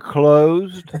were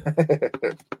closed.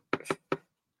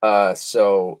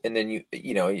 So, and then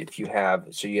you know, if you have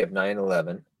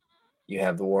 9/11, you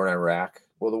have the war in Iraq,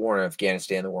 the war in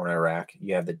Afghanistan, the war in Iraq,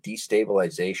 you have the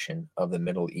destabilization of the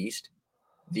Middle East.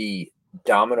 The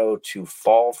domino to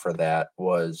fall for that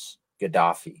was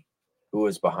Gaddafi, who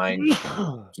was behind,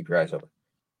 keep your eyes open,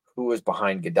 who was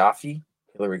behind Gaddafi?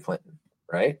 Hillary Clinton,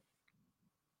 right?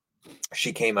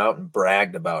 She came out and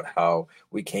bragged about how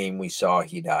we saw,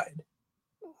 he died,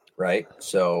 right?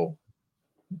 So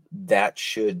that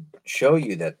should show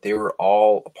you that they were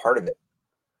all a part of it,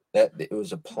 that it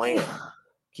was a plan.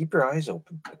 Keep your eyes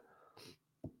open.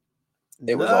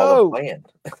 It was all a plan.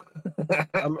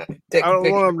 I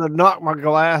don't want them to knock my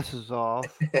glasses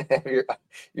off.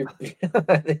 you're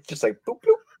just like boop,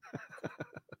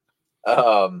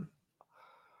 boop.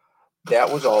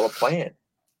 That was all a plan,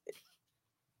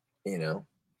 you know.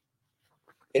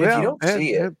 And if you don't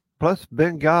see it, plus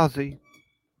Benghazi,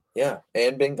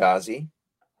 and Benghazi,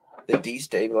 the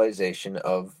destabilization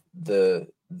of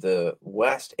the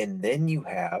West, and then you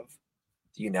have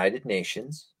the United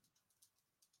Nations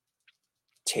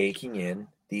taking in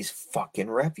these fucking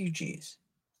refugees.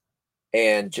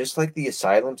 And just like the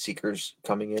asylum seekers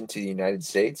coming into the United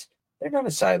States, they're not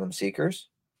asylum seekers.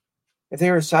 If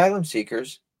they were asylum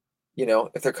seekers, you know,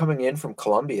 if they're coming in from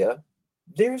Colombia,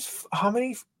 there's how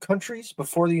many countries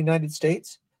before the United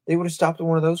States? They would have stopped in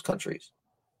one of those countries.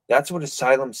 That's what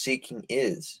asylum seeking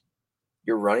is.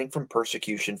 You're running from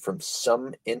persecution from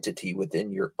some entity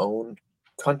within your own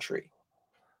country.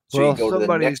 So you go to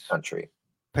the next country.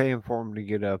 Paying for them to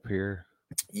get up here.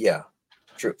 Yeah,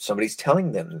 true. Somebody's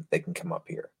telling them that they can come up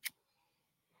here.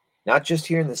 Not just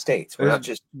here in the States. We're not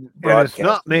just broadcasting.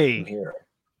 It's not me. Here.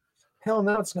 Hell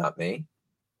no, it's not me.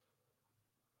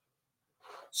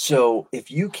 So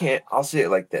if you can't, I'll say it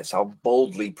like this. I'll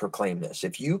boldly proclaim this.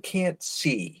 If you can't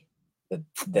see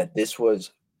that this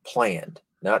was planned,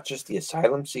 not just the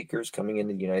asylum seekers coming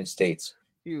into the United States,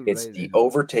 it's the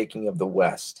overtaking of the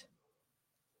West,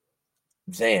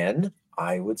 then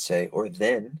I would say, or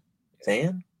then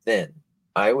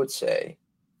I would say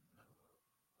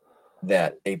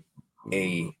that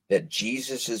that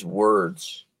Jesus's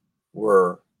words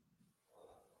were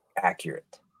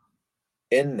accurate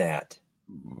in that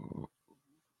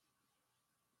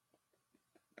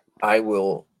they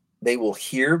will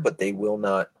hear, but they will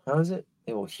not. How is it?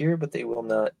 They will hear, but they will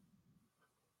not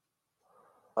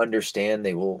understand.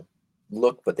 They will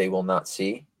look, but they will not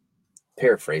see.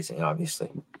 Paraphrasing,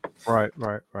 obviously. Right.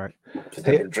 Because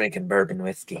they're drinking bourbon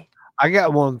whiskey. I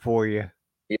got one for you.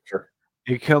 Yeah, sure.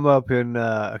 It come up in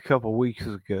a couple weeks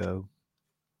ago,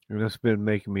 and it's been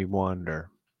making me wonder.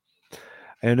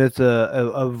 And it's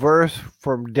a verse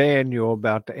from Daniel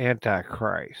about the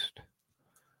Antichrist,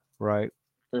 right?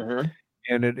 Mm-hmm.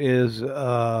 And it is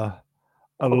 11,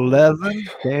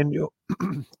 Daniel,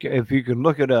 if you can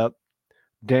look it up,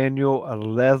 Daniel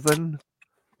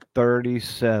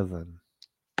 11:37.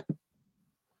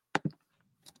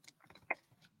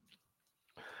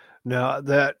 Now,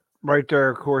 that right there,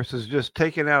 of course, is just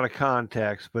taken out of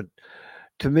context, but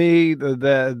to me,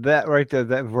 that right there,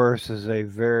 that verse is a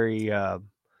very,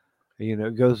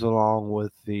 it goes along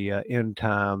with the end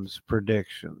times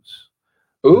predictions.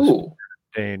 Ooh,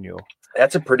 Daniel.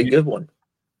 That's a pretty good one.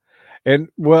 And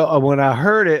well, when I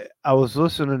heard it, I was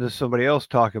listening to somebody else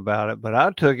talk about it, but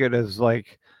I took it as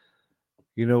like,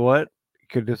 you know what?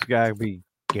 Could this guy be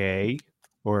gay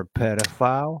or a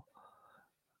pedophile?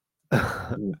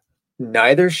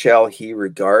 Neither shall he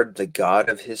regard the God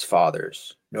of his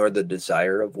fathers, nor the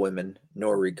desire of women,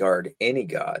 nor regard any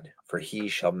God, for he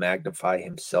shall magnify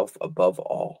himself above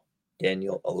all.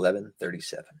 Daniel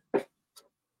 11:37.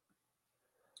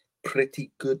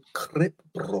 Pretty good clip,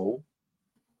 bro.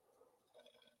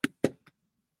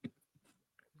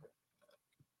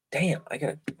 Damn,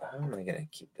 how am I gonna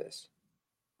keep this?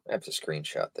 I have to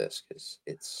screenshot this because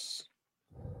it's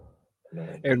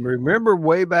annoying. And remember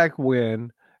way back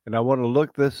when, and I want to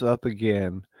look this up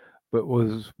again, but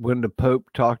was when the Pope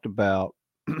talked about,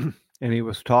 and he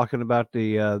was talking about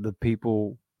the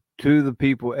people, to the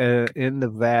people in the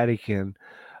Vatican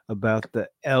about the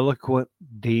eloquent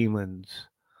demons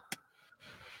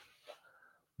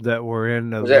that were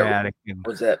in the Vatican.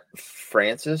 Was that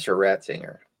Francis or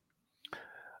Ratzinger?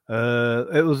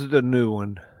 It was the new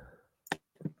one.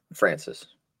 Francis.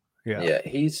 Yeah.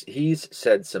 He's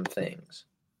said some things.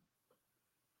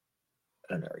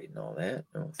 I'm not reading all that.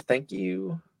 No, thank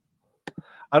you.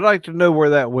 I'd like to know where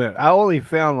that went. I only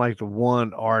found like the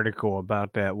one article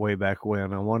about that way back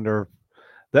when. I wonder if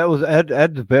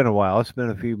that's been a while. It's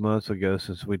been a few months ago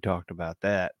since we talked about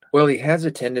that. Well, he has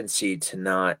a tendency to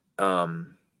not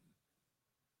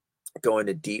go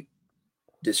into deep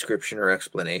description or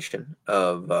explanation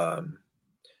of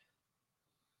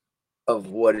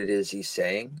what it is he's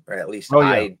saying, or at least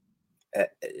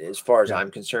as far as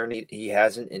I'm concerned, he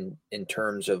hasn't in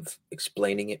terms of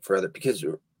explaining it further, because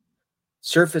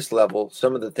surface level,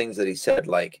 some of the things that he said,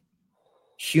 like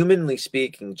humanly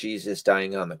speaking, Jesus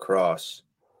dying on the cross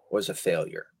was a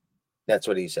failure. That's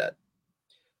what he said.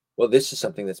 Well, this is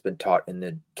something that's been taught in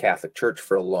the Catholic Church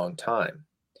for a long time.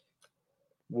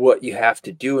 What you have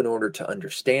to do in order to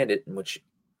understand it, and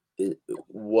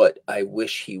what I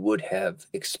wish he would have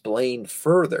explained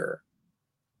further,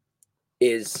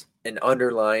 is an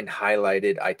underlined,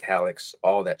 highlighted, italics,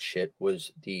 all that shit,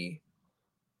 was the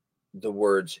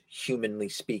words humanly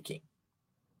speaking.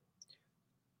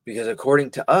 Because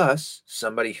according to us,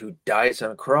 somebody who dies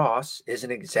on a cross isn't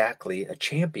exactly a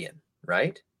champion,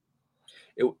 right?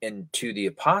 And to the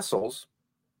apostles,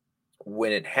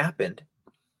 when it happened,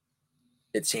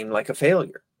 it seemed like a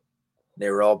failure. They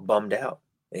were all bummed out.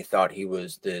 They thought he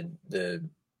was the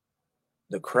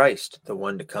Christ, the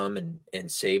one to come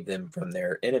and save them from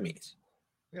their enemies.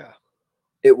 Yeah.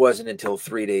 It wasn't until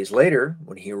 3 days later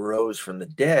when he rose from the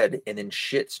dead, and then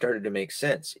shit started to make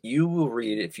sense. You will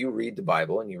read, if you read the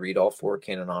Bible and you read all 4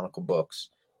 canonical books,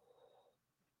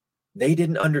 they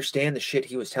didn't understand the shit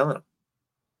he was telling them.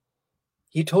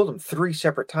 He told them 3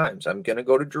 separate times, I'm going to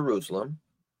go to Jerusalem,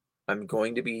 I'm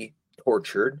going to be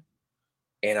tortured,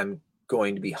 and I'm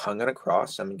going to be hung on a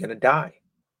cross, I'm going to die.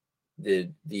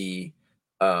 What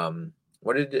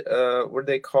did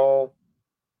they call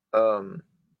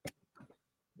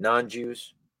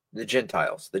non-Jews? The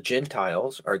Gentiles. The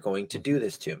Gentiles are going to do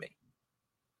this to me.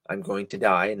 I'm going to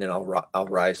die, and then I'll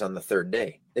rise on the 3rd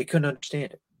day. They couldn't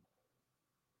understand it.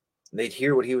 They'd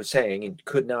hear what he was saying and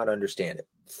could not understand it.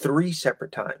 3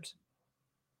 separate times.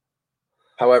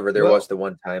 However, there was the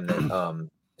one time that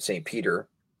St. Peter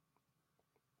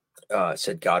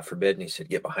said, God forbid, and he said,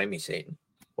 get behind me, Satan.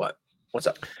 What? What's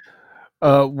up?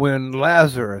 When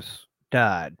Lazarus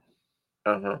died.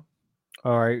 Uh-huh.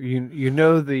 All right, you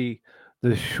know the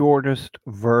shortest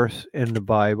verse in the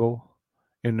Bible,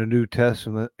 in the New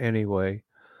Testament anyway.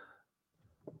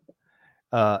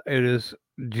 It is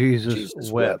Jesus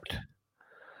wept.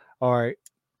 All right.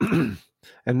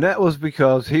 And that was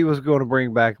because he was going to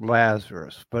bring back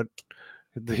Lazarus, but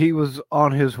he was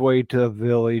on his way to a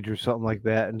village or something like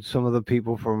that, and some of the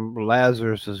people from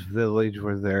Lazarus's village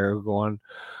were there going,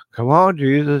 come on,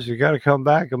 Jesus, you got to come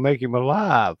back and make him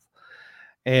alive.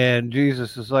 And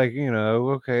Jesus is like,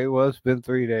 okay, well, it's been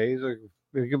 3 days. It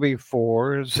could be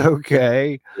 4. It's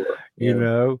okay,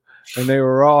 and they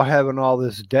were all having all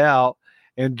this doubt.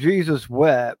 And Jesus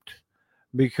wept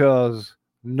because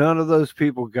none of those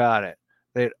people got it.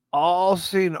 They'd all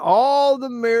seen all the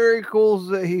miracles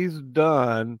that he's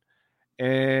done,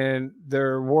 and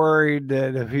they're worried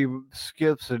that if he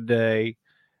skips a day,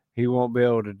 he won't be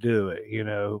able to do it,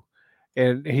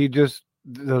 And he just,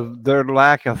 their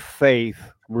lack of faith,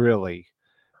 really.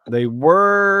 They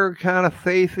were kind of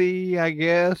faithy, I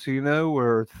guess,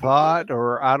 or thought,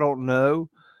 or I don't know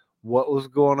what was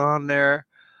going on there,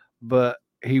 but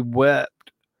he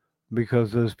wept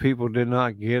because those people did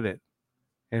not get it.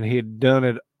 And he had done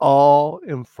it all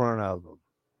in front of them.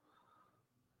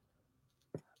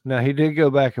 Now, he did go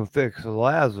back and fix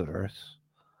Lazarus.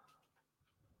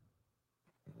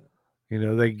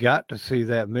 They got to see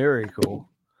that miracle.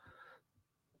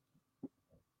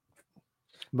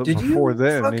 But before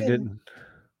then, he didn't.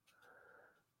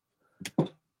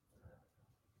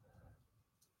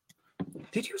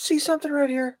 Did you see something right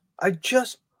here? I saw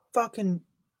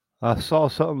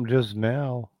something just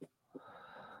now.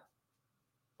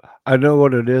 I know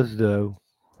what it is, though.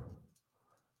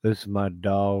 This is my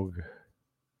dog.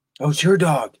 Oh, it's your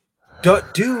dog. Dude.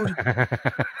 Dude.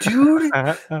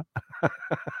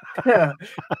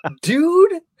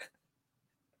 Dude.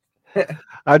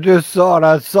 I just saw it.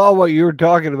 I saw what you were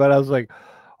talking about. I was like,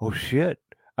 oh, shit.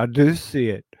 I do see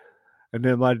it. And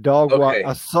then my dog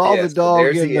I saw the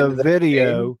dog in the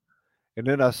video, and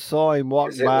then I saw him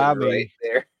walk by me. Right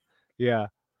there. Yeah.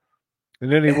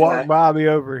 And then he walked by me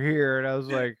over here, and I was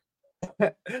like,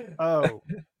 oh,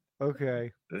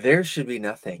 okay. There should be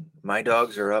nothing. My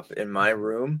dogs are up in my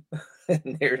room,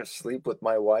 and they're asleep with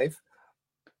my wife.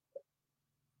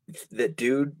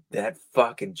 That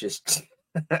fucking just...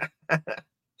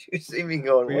 you see me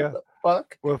going, what the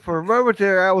fuck? Well, for a moment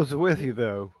there, I was with you,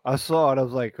 though. I saw it. I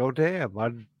was like, oh, damn. I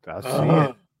see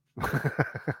it.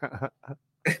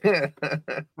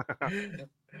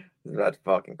 I'm about to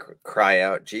fucking cry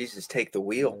out, Jesus, take the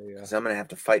wheel, because I'm going to have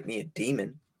to fight me a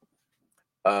demon.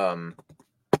 Oh,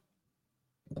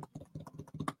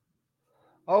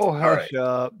 hush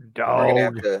up, dog. We're going to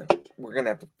have to we're gonna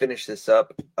have to finish this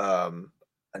up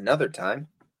another time,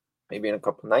 maybe in a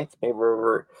couple nights. Maybe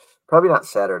we're probably not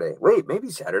Saturday. Wait, maybe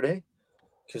Saturday,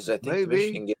 because I think the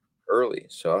Michigan gets early,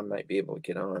 so I might be able to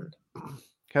get on.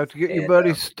 Have to get your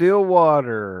buddy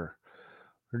Stillwater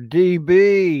or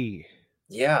DB.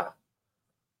 Yeah.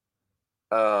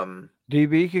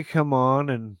 DB could come on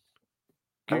and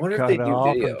get cut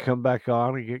off and come back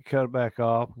on and get cut back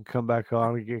off and come back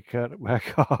on and get cut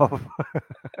back off.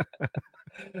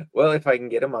 Well, if I can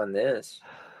get him on this,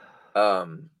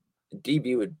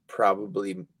 DB would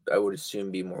probably, I would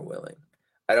assume, be more willing.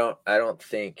 I don't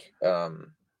think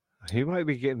he might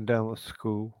be getting done with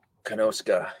school.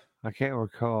 Kanoska. I can't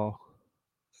recall.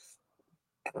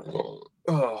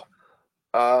 Oh,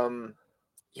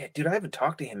 yeah, dude, I haven't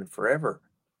talked to him in forever.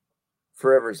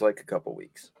 Forever is like a couple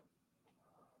weeks.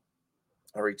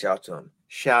 I'll reach out to him.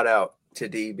 Shout out to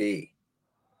DB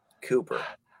Cooper.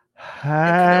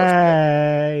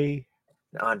 Hi.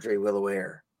 Andre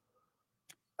Willaware.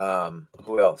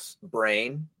 Who else?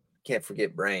 Brain. Can't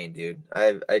forget Brain, dude.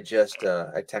 I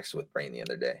texted with Brain the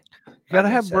other day. You gotta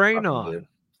have Brain on. Dude.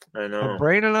 I know. Have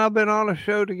Brain and I've been on a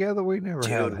show together. We never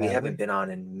have. Dude, we haven't been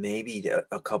on in maybe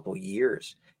a couple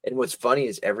years. And what's funny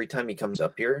is every time he comes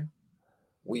up here,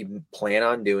 we plan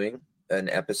on doing an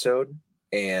episode,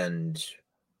 and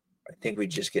I think we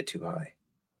just get too high.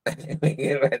 I think we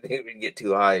get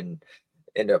too high and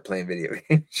end up playing video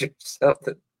games or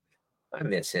something. I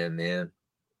miss him, man.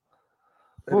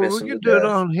 Well, we could do it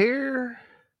on here.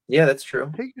 Yeah, that's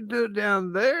true. He could do it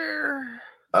down there.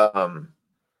 I'll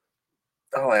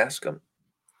ask him.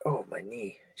 Oh, my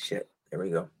knee. Shit. There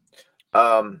we go.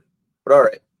 But all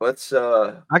right, let's.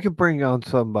 I could bring on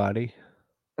somebody.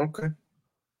 Okay.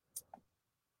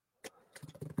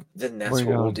 Then that's what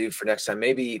we'll do for next time.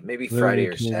 Maybe Friday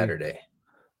or Saturday.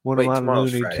 One of my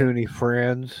Looney Toony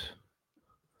friends.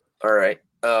 All right.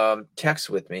 Text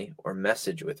with me or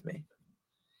message with me,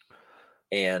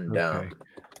 and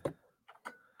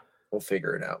we'll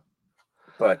figure it out.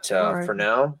 But for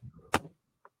now,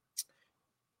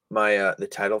 my the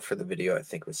title for the video I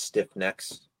think was Stiff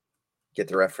Necks. Get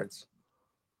the reference?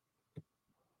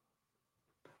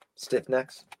 Stiff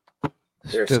necks.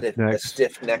 They're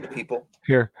stiff neck people.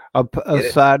 Here, a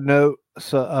side note.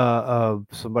 So,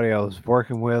 somebody I was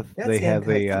working with, they have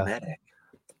a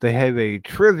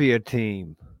trivia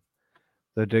team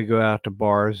that they go out to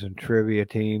bars and trivia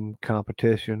team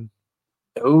competition.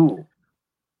 Oh.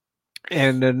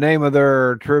 And the name of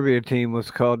their trivia team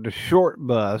was called the Short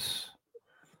Bus,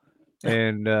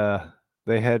 and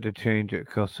they had to change it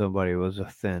because somebody was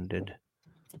offended.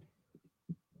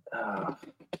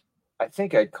 I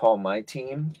think I'd call my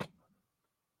team.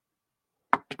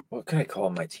 What can I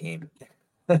call my team?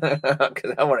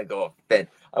 Because I want to go offend.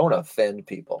 I want to offend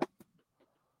people.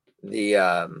 The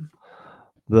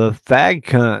fag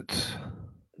cunts.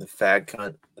 The fag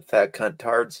cunt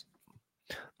tards.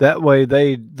 That way,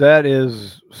 that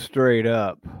is straight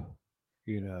up.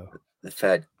 You know, the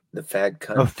fag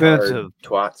cunt offensive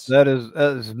twats. That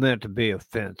is meant to be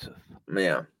offensive.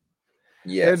 Yeah.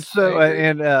 Yes. And so,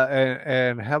 and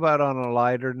how about on a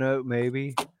lighter note,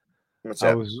 maybe? What's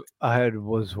that? I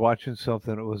was watching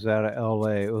something that was out of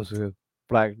LA. It was a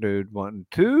black dude wanting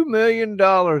 $2 million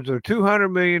or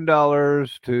 $200 million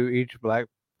to each black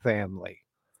family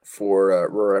for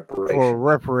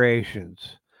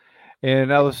reparations.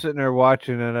 And I was sitting there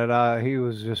watching it, and he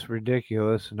was just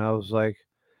ridiculous. And I was like,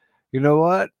 you know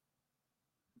what?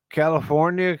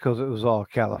 California, because it was all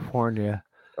California.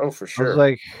 Oh, for sure.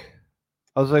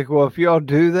 I was like, well, if y'all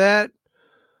do that,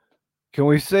 can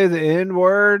we say the N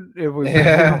word if we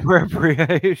have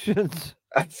reparations?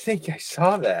 I think I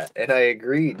saw that, and I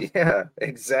agreed. Yeah,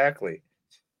 exactly.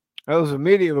 That was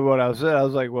immediately what I said. I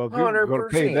was like, well, if you're going to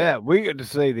pay that, we get to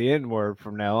say the N word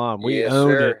from now on. We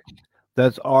own it.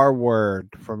 That's our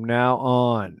word from now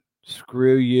on.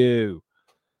 Screw you.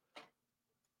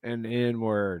 And the N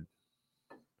word.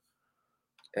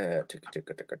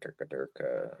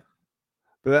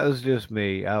 But that was just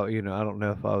me. I don't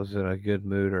know if I was in a good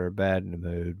mood or a bad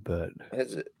mood, but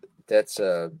that's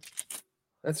a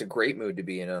great mood to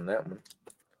be in on that one.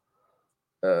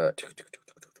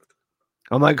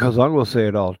 I'm like, because I'm gonna say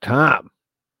it all the time.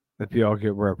 If y'all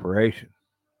get reparation,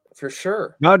 for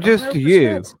sure, not just 100%. To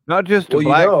you, not just to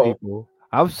black people.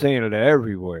 I'm saying it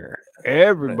everywhere.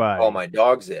 Everybody. Call my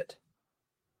dogs it,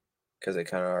 because they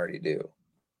kind of already do.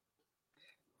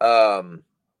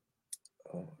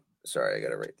 Sorry, I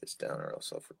gotta write this down or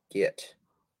else I'll forget.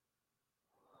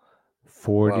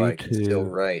 42. Well, I can still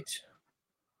write.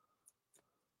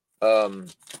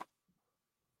 What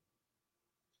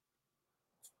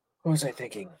was I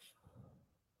thinking?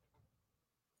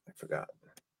 I forgot.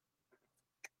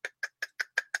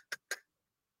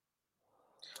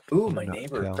 Ooh, I'm my not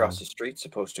neighbor across telling. the street's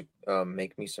supposed to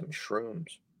make me some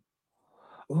shrooms.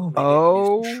 Ooh, maybe I can do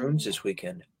Oh, some shrooms this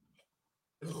weekend.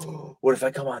 What if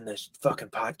I come on this fucking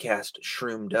podcast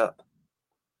shroomed up?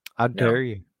 I No. dare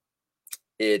you.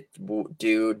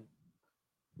 Dude,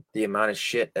 the amount of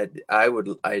shit I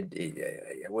wouldn't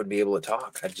be able to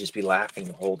talk. I'd just be laughing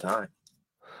the whole time.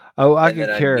 Oh, I And can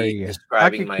then I'd carry be you. I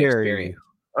describing can my carry experience. you.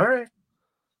 All right.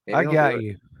 Maybe I I'll got do it.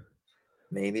 you.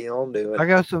 Maybe I'll do it. I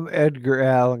got some Edgar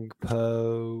Allan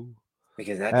Poe,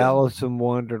 Because that Alice in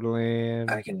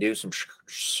Wonderland, I can do some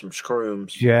shrooms.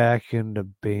 Jack and the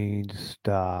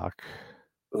Beanstalk.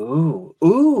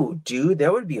 Ooh, dude,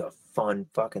 that would be a fun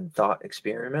fucking thought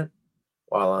experiment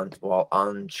while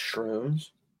on shrooms.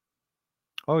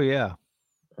 Oh yeah.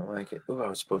 I like it. Ooh, I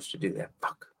was supposed to do that.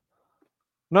 Fuck.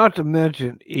 Not to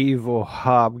mention evil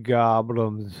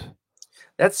hobgoblins.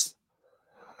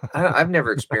 I've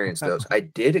never experienced those. I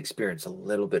did experience a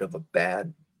little bit of a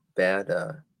bad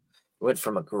went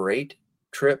from a great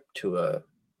trip to a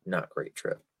not great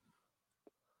trip.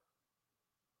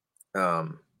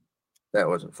 That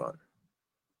wasn't fun.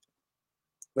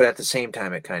 But at the same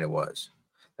time it kind of was.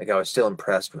 Like I was still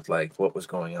impressed with like what was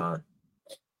going on.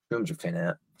 Rooms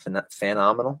are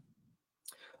phenomenal.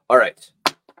 All right.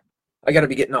 I got to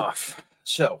be getting off.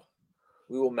 So,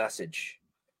 we will message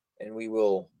and we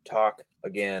will talk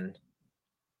again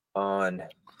on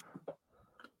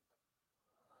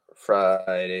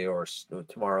Friday or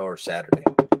tomorrow or Saturday.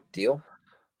 Deal?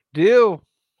 Deal.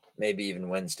 Maybe even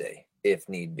Wednesday if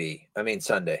need be. I mean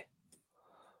Sunday.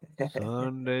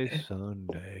 Sunday.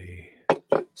 Sunday.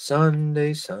 Sound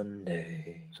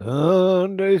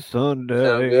Sound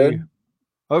good?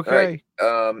 Okay.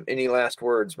 All right. Any last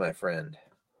words, my friend?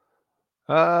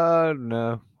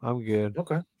 No, I'm good.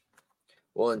 Okay.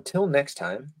 Well, until next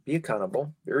time, be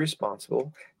accountable, be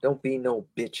responsible. Don't be no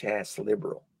bitch ass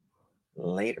liberal.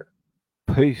 Later.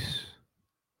 Peace.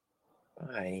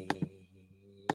 Bye.